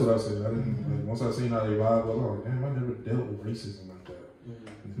That's it. what I said. I didn't. Like, once I seen how they vibe, I was like, damn, I never dealt with racism like that.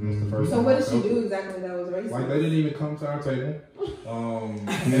 That's the first So time what I did she felt do it. exactly that was racist? Like they didn't even come to our table, and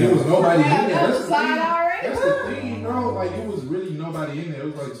there was nobody in there. That's the thing. That's the thing, bro. Like it was really nobody in there. It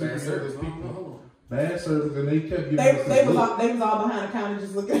was like 2 service people, bad service, and they kept giving us They this was look. all behind the counter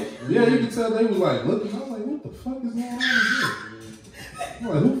just looking. Yeah, you could tell they was like looking. I was like, what the fuck is going on here? I'm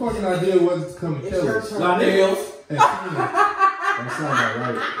like, who fucking idea was it to come and kill us? Lionel. That sounds about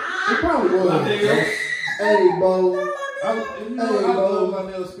right. It probably was. Hey, Bo. I love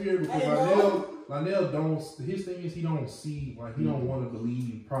Lionel's spirit because Lionel don't. His thing is he don't see, like he don't want to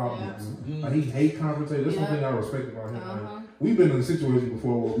believe problems. Like he hate confrontation. That's one thing I respect about him. Like, we've been in a situation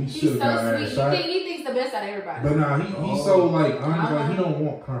before where we should have got our ass shot. He thinks the best out of everybody. But nah, he's so like honest, like he don't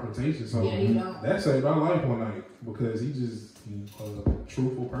want confrontation. So he don't. that saved our life one night because he just he's a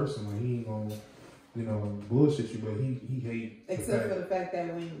truthful person. Like he ain't gonna bullshit you, but he hate. Except for the fact that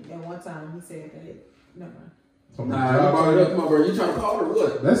when at one time he said that never mind. Nah, you brought it up. Come on, bro. You trying to call her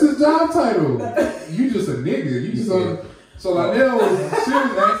what? That's his job title. You just a nigga. You just so Lionel she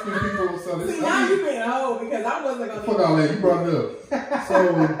was asking people. So this, See, now you being a hoe because I wasn't gonna. Fuck all that. You brought it up. So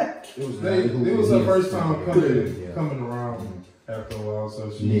it was her first time coming around after a while.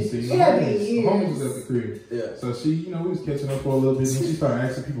 So she seen the homies was at the crib. Yeah. So she, we was catching up for a little bit, and she started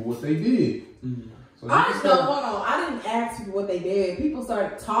asking people what they did. So hold on. I didn't ask people what they did. People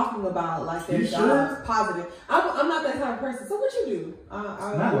started talking about like their jobs, positive. I'm not that type of person. So what you do?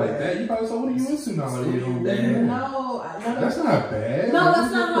 Not like that. You probably said, "What are you into now?" Like, no, that's not bad. No,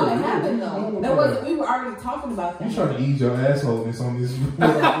 that's not how it happened though. That wasn't. We were already talking about that. You trying to ease your assholeness on this?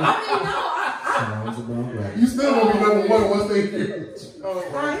 Sounds about right. You still gonna be number one once they hear. I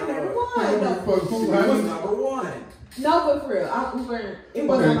ain't number one. Number one. No, but for real, it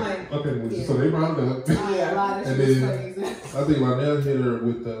wasn't like. Okay, so they brought it up. And then I think Lionel hit her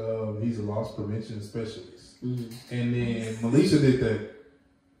with the he's a loss prevention specialist, and then Melisha did that.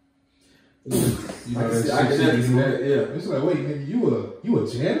 Yeah. It's like, wait, nigga, you a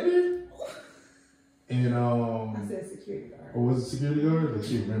janitor? And I said security guard. Or was it security guard? But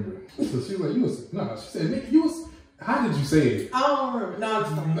she remembered. So she was like, you was she said, nigga, you was. How did you say it? I don't remember. No, I'm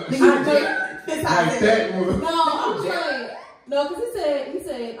just like that. No, I'm saying no, because he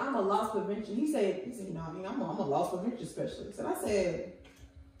said I'm a loss prevention. He said I'm a loss prevention specialist, and I said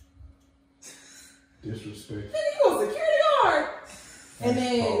disrespect. Nigga, you a security guard, and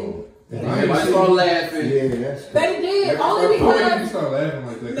then. Everybody started laughing. Yeah, that's cool. They did only because you start laughing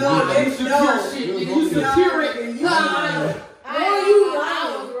like that. No, you secure it. You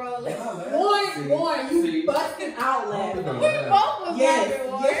busting out laughing. We both was laughing.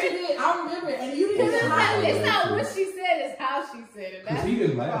 Yes, you did. I remember it, and you didn't. It's not what she said; it's how she said it. Because he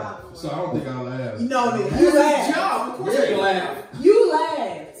didn't laugh, so I don't think I laughed. No, nigga, you laughed. Of course you laugh. You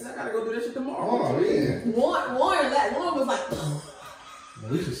laughed. I gotta go do that shit tomorrow. Oh, yeah. Warren laughed. Warren was like,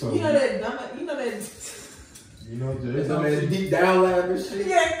 So you know that dumb. That deep down laugh and shit.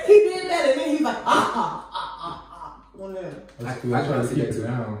 Yeah, he did that, and then he's like, one of them. I tried to keep it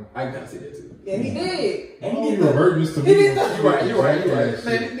down. I gotta see that too. Yeah, he did. And Oh, he you did. revert this to He me. did the. You're right.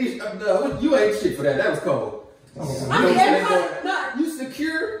 Man, you ain't shit for that. That was cold. I mean, everybody. Not. You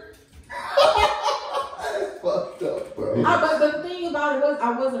secure? That's fucked up, bro. But the thing about it was,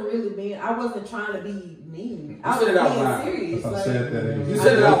 wasn't really being. I wasn't trying to be mean. I said was it out being loud. serious. I Like, said that. You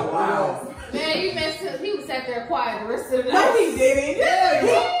said it out loud. Man, you messed up. He was sat there quiet the rest of the No, night. he didn't. Yeah,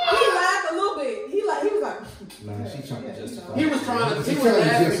 he laughed a little bit. He was like, Nah, she trying to justify. He was trying to. He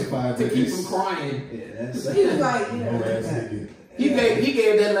was laughing to keep him crying. Yeah, that's. he was like, No ass nigga. He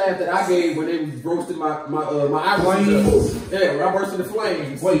gave that laugh that I gave when they was roasting my eyebrows. Yeah, when I burst into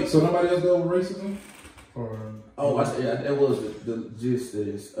flames. Wait, so nobody else go with racism? Or That was the gist of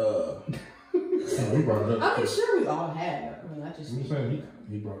this. he brought it up. I mean, sure, we all have. I mean, I just. I'm saying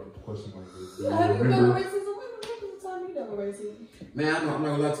he brought up a question like this. Yeah, have you done racism? When the time you done racism? Man, I'm not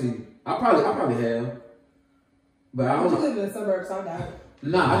gonna lie to you. I probably have, but I don't You know. live in the suburbs, so I doubt it.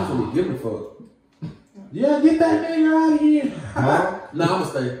 Nah, I just want to give a fuck. Yeah, get that nigga out of here. Nah, I'ma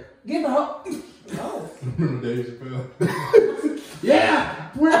stay. Give the hope. No. Remember Dave Chappelle? Yeah,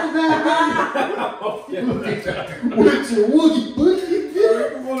 where's that With your woogie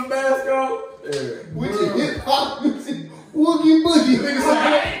boogie, on the mask on? with your hip hop, woogie boogie. Nigga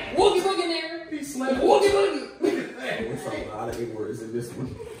said, Woogie woogie nigga. he slammed Woogie woogie. There's a lot of words in this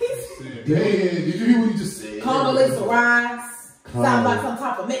one. Damn, did you hear what he just said? Condoleezza Rice. Sound like some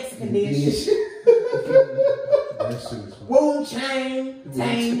type of Mexican dish. That shit is funny. Wound chain.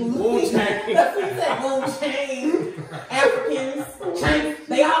 Tang. Wound chain. That's what he said. Wound chain. Africans. Chain.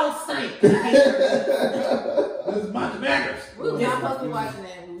 They all stink. That's my daggers. We were not supposed to be watching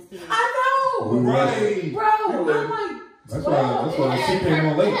that movie. I know. Right. Bro, I'm like, That's why the shit came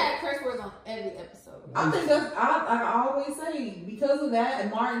on They late. had curse words on every episode. I think that's, I always say, because of that,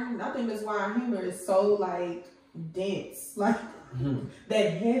 and Martin, I think that's why our humor is so, like, dense. Like,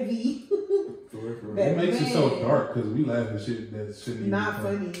 that heavy. It makes it so dark because we laugh at shit that shouldn't even Not be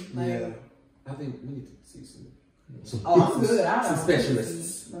funny. Like, Yeah, I think we need to see some oh, I'm good. some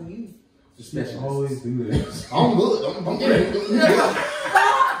specialists. No, you. You always do this. I'm good. I'm good.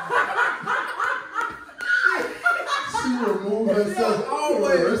 She removed herself.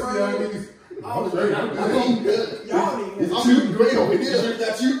 Always, The rest of y'all niggas. I'm straight. I'm good. Y'all need It's too great over here.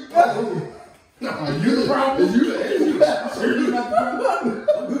 That's you. No, you the problem. It's you. Sure, you not the problem.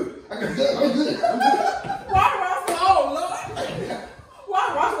 I'm good. I'm good. Why Ross? Oh, Lord. Why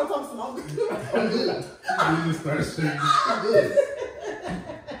Ross gonna talk some I'm good. You just start saying. I'm good.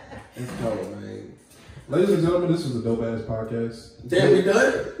 It's cold, man. Ladies and gentlemen, this was a dope ass podcast. Damn, we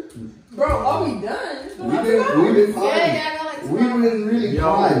done? Bro, are we done? We've been potting. Yeah, I got like We've been really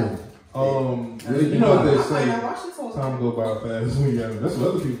potting. You know what they say? I watched this whole Time go by fast when you got it. That's what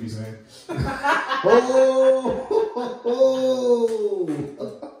other people be saying. Oh.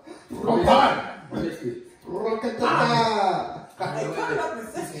 I'm fine. Rockatata. Hey, cut it up and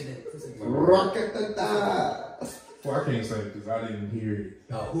say it. Rockatata. Well, I can't say it because I didn't hear it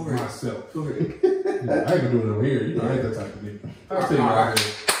Who heard it? myself. Who heard it? I ain't gonna do it over here. You know, I ain't that type of nigga. I'll tell you right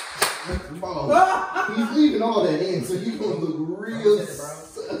here. He's leaving all that in, so you gonna look real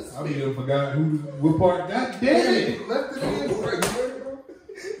sus. I be done forgot what part. God damn it. Left it in.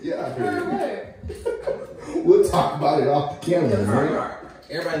 Yeah, I heard it. Where? We'll talk about it off the camera, All man. right.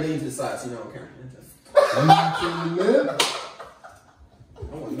 Everybody leave to the side so you know on camera. I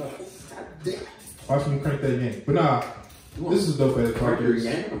want to know. Watch me crank that game. But nah, this is dope ass Crank your podcast.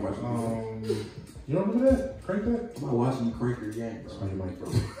 game? I'm watching You don't remember that? Crank that? I'm not watching you crank your game, bro.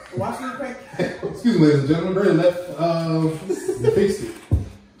 Watch me crank. Excuse me, ladies and gentlemen. Great left. You fixed it.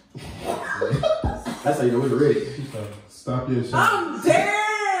 That's how you know it's ready. Stop your shit. I'm dead.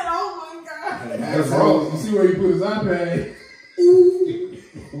 Oh my god. That's wrong. You see where he put his iPad?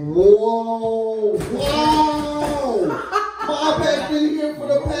 Whoa! Whoa! Bob has been here for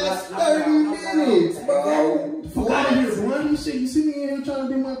the past 30 minutes, bro. Forgot to hear one shit. You see me in here trying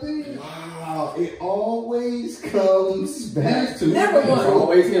to do my thing. Wow, it always comes back to Never It's one.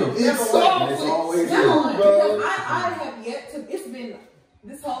 always him. It's It's always Never him. one. bro. Because I have yet to. It's been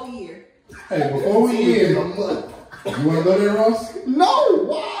this whole year. Hey, before we end, you want to go there, Ross? No,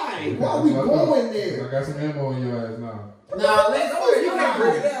 why? Why we going there? I got some ammo in your ass now. Nah, let's go. You can't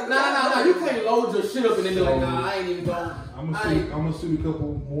bring it. Nah. You can't load your shit up and then be like, nah, I ain't even going. I'm gonna shoot a couple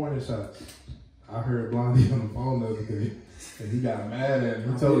warning shots. I heard Blondie on the phone the other day, and he got mad at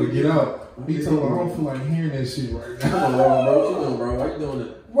me. He told her to get out. He told her, I don't feel like hearing that shit right now. Come on, bro. What you doing, bro? Why you doing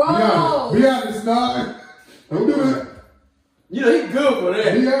it? Bro. Be honest, dog. Don't do that. You know, he good for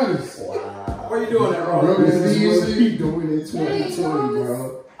that. Be honest. Wow. Why you doing that, bro? Bro, this is what he doing in 2020,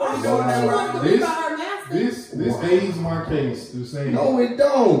 bro. This aids my case to saying No, it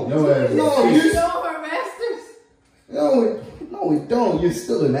don't. Yo ass. No, You you, know her masters. no, it don't. You're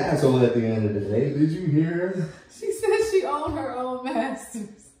still an asshole at the end of the day. Did you hear her? She said she owned her own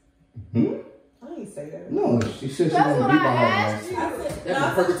masters. Hmm? I ain't say that. No, she said she That's want what to be I behind asked us. you. I said, That's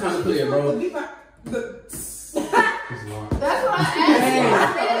That's the perfect time to play it, bro. That's what I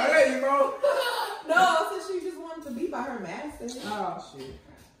asked. Hey, bro. No, since she just wanted to be by her master. Oh shit.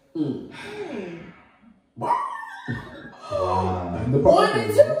 Wow. One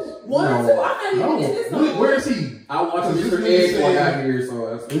and two. I'm not even in this no more. Where is he? I watched Mr. Ed before I got here,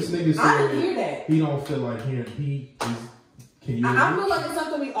 so this nigga said I didn't hear that. He don't feel like hearing. Can you? I feel like it's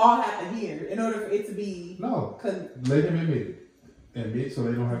something we all have to hear in order for it to be. No. Let him admit it. Admit so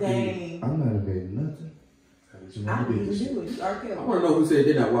they don't have to hear it. I'm not admitting nothing. I don't even do it. I want to know who said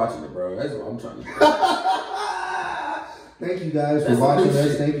they're not watching it, bro. That's what I'm trying to do. Thank you guys for watching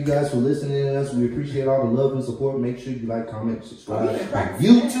us. Thank you guys for listening to us. We appreciate all the love and support. Make sure you like, comment, subscribe on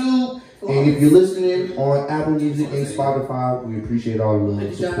YouTube. And if you're listening on Apple Music and Spotify, we appreciate all the love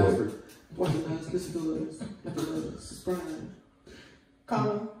and support. Listen to us. Subscribe.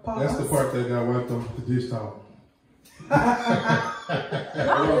 That's the part that got wiped off the dish towel. Bro.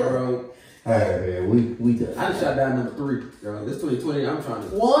 All right, man. We done. I just shot down number 3, bro. This 2020. I'm trying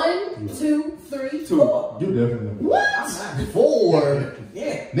to. 1, 2, 3, 4. You definitely number What? 4?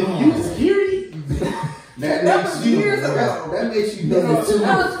 Yeah. Nigga, you security? That makes you years ago. That makes you number 2. You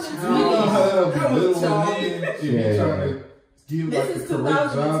know how that'll be little again if you're trying to give like the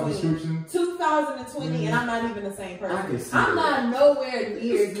correct job description. 2020, and I'm not even the same person. I'm not nowhere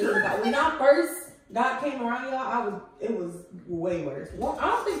near as good as that. When I first came around y'all, it was way worse. Well, I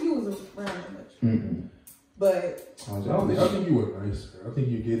don't think you was around that much. But I think you were nice. I think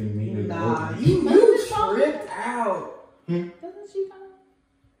you're getting meaner. Nah, you tripped out. Doesn't she kind of?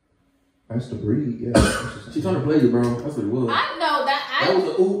 That's the breed, yeah. She trying to play you, bro. That's what it was. I know that. That was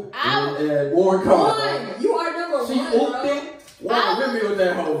an oop. And Warren called. You are number 1. She ooped it. Warren hit me with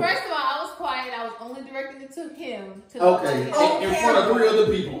that hoe. First of all, I was quiet. I was only directing it to him. Okay. In front of 3 other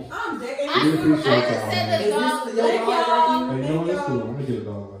people. I'm dead. I just said the dog. Hey, you know what? That's cool. I'm gonna get a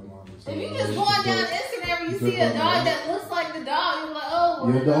dog like mine. If you just going down Instagram and you see a dog that looks like the dog, you're like,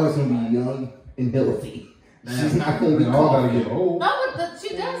 oh. Your dog's gonna be young and healthy. She's not gonna be all gotta get old. No, but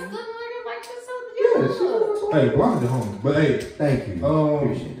she does look like this. Hey, blind at home. But hey, thank you.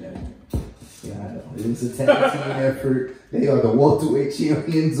 Appreciate that. Yeah, I know. It's a tag team effort. They are the welterweight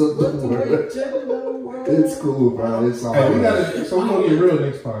champions of the world. It's cool, bro. It's all hey, we're gonna get real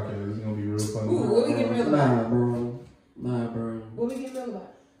next podcast. It's gonna be real fun. Ooh, what we get real about? Nah, bro. What we get real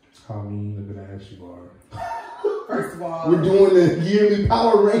about? How mean of an ass you are. First of all, we're doing the yearly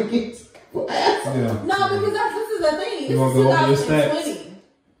power rankings for ass. Yeah. No, because this is the thing. You gonna go over your stats?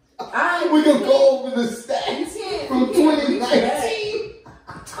 We're gonna go over the stats from 2019.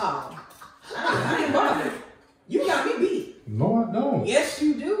 Oh, I ain't bothered. You got me beat. No, I don't. Yes,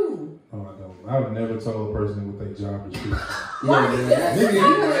 you do. No, I don't. I would never tell a person with a job description. Why? This is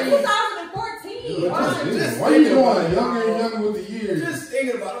 2014. Why are you going younger and younger with the years? Just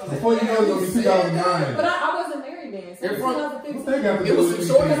thinking about it. Before you know it's gonna be 2009. But I wasn't married then. So 2015. What they got to do with anything?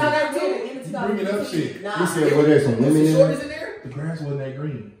 Because I got married in 2015. Bringing up shit. Nah. You said, well, there's some women in there? The grass wasn't that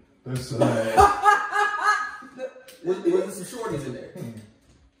green. That's Was there some shorties in there?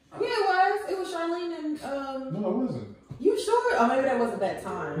 Yeah, it was. It was Charlene and No, it wasn't. You sure? Oh, maybe that wasn't that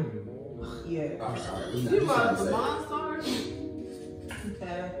time. Yeah. You brought up the monsters.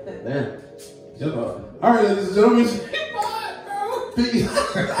 Man. All right, ladies and gentlemen.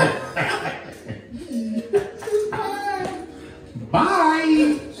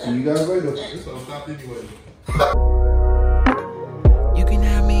 Bye. See you guys later. This one stopped anyway. You can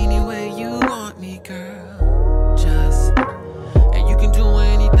have me any way you want me, girl. Just, and you can do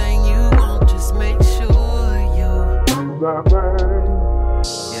anything you want. Just make sure you.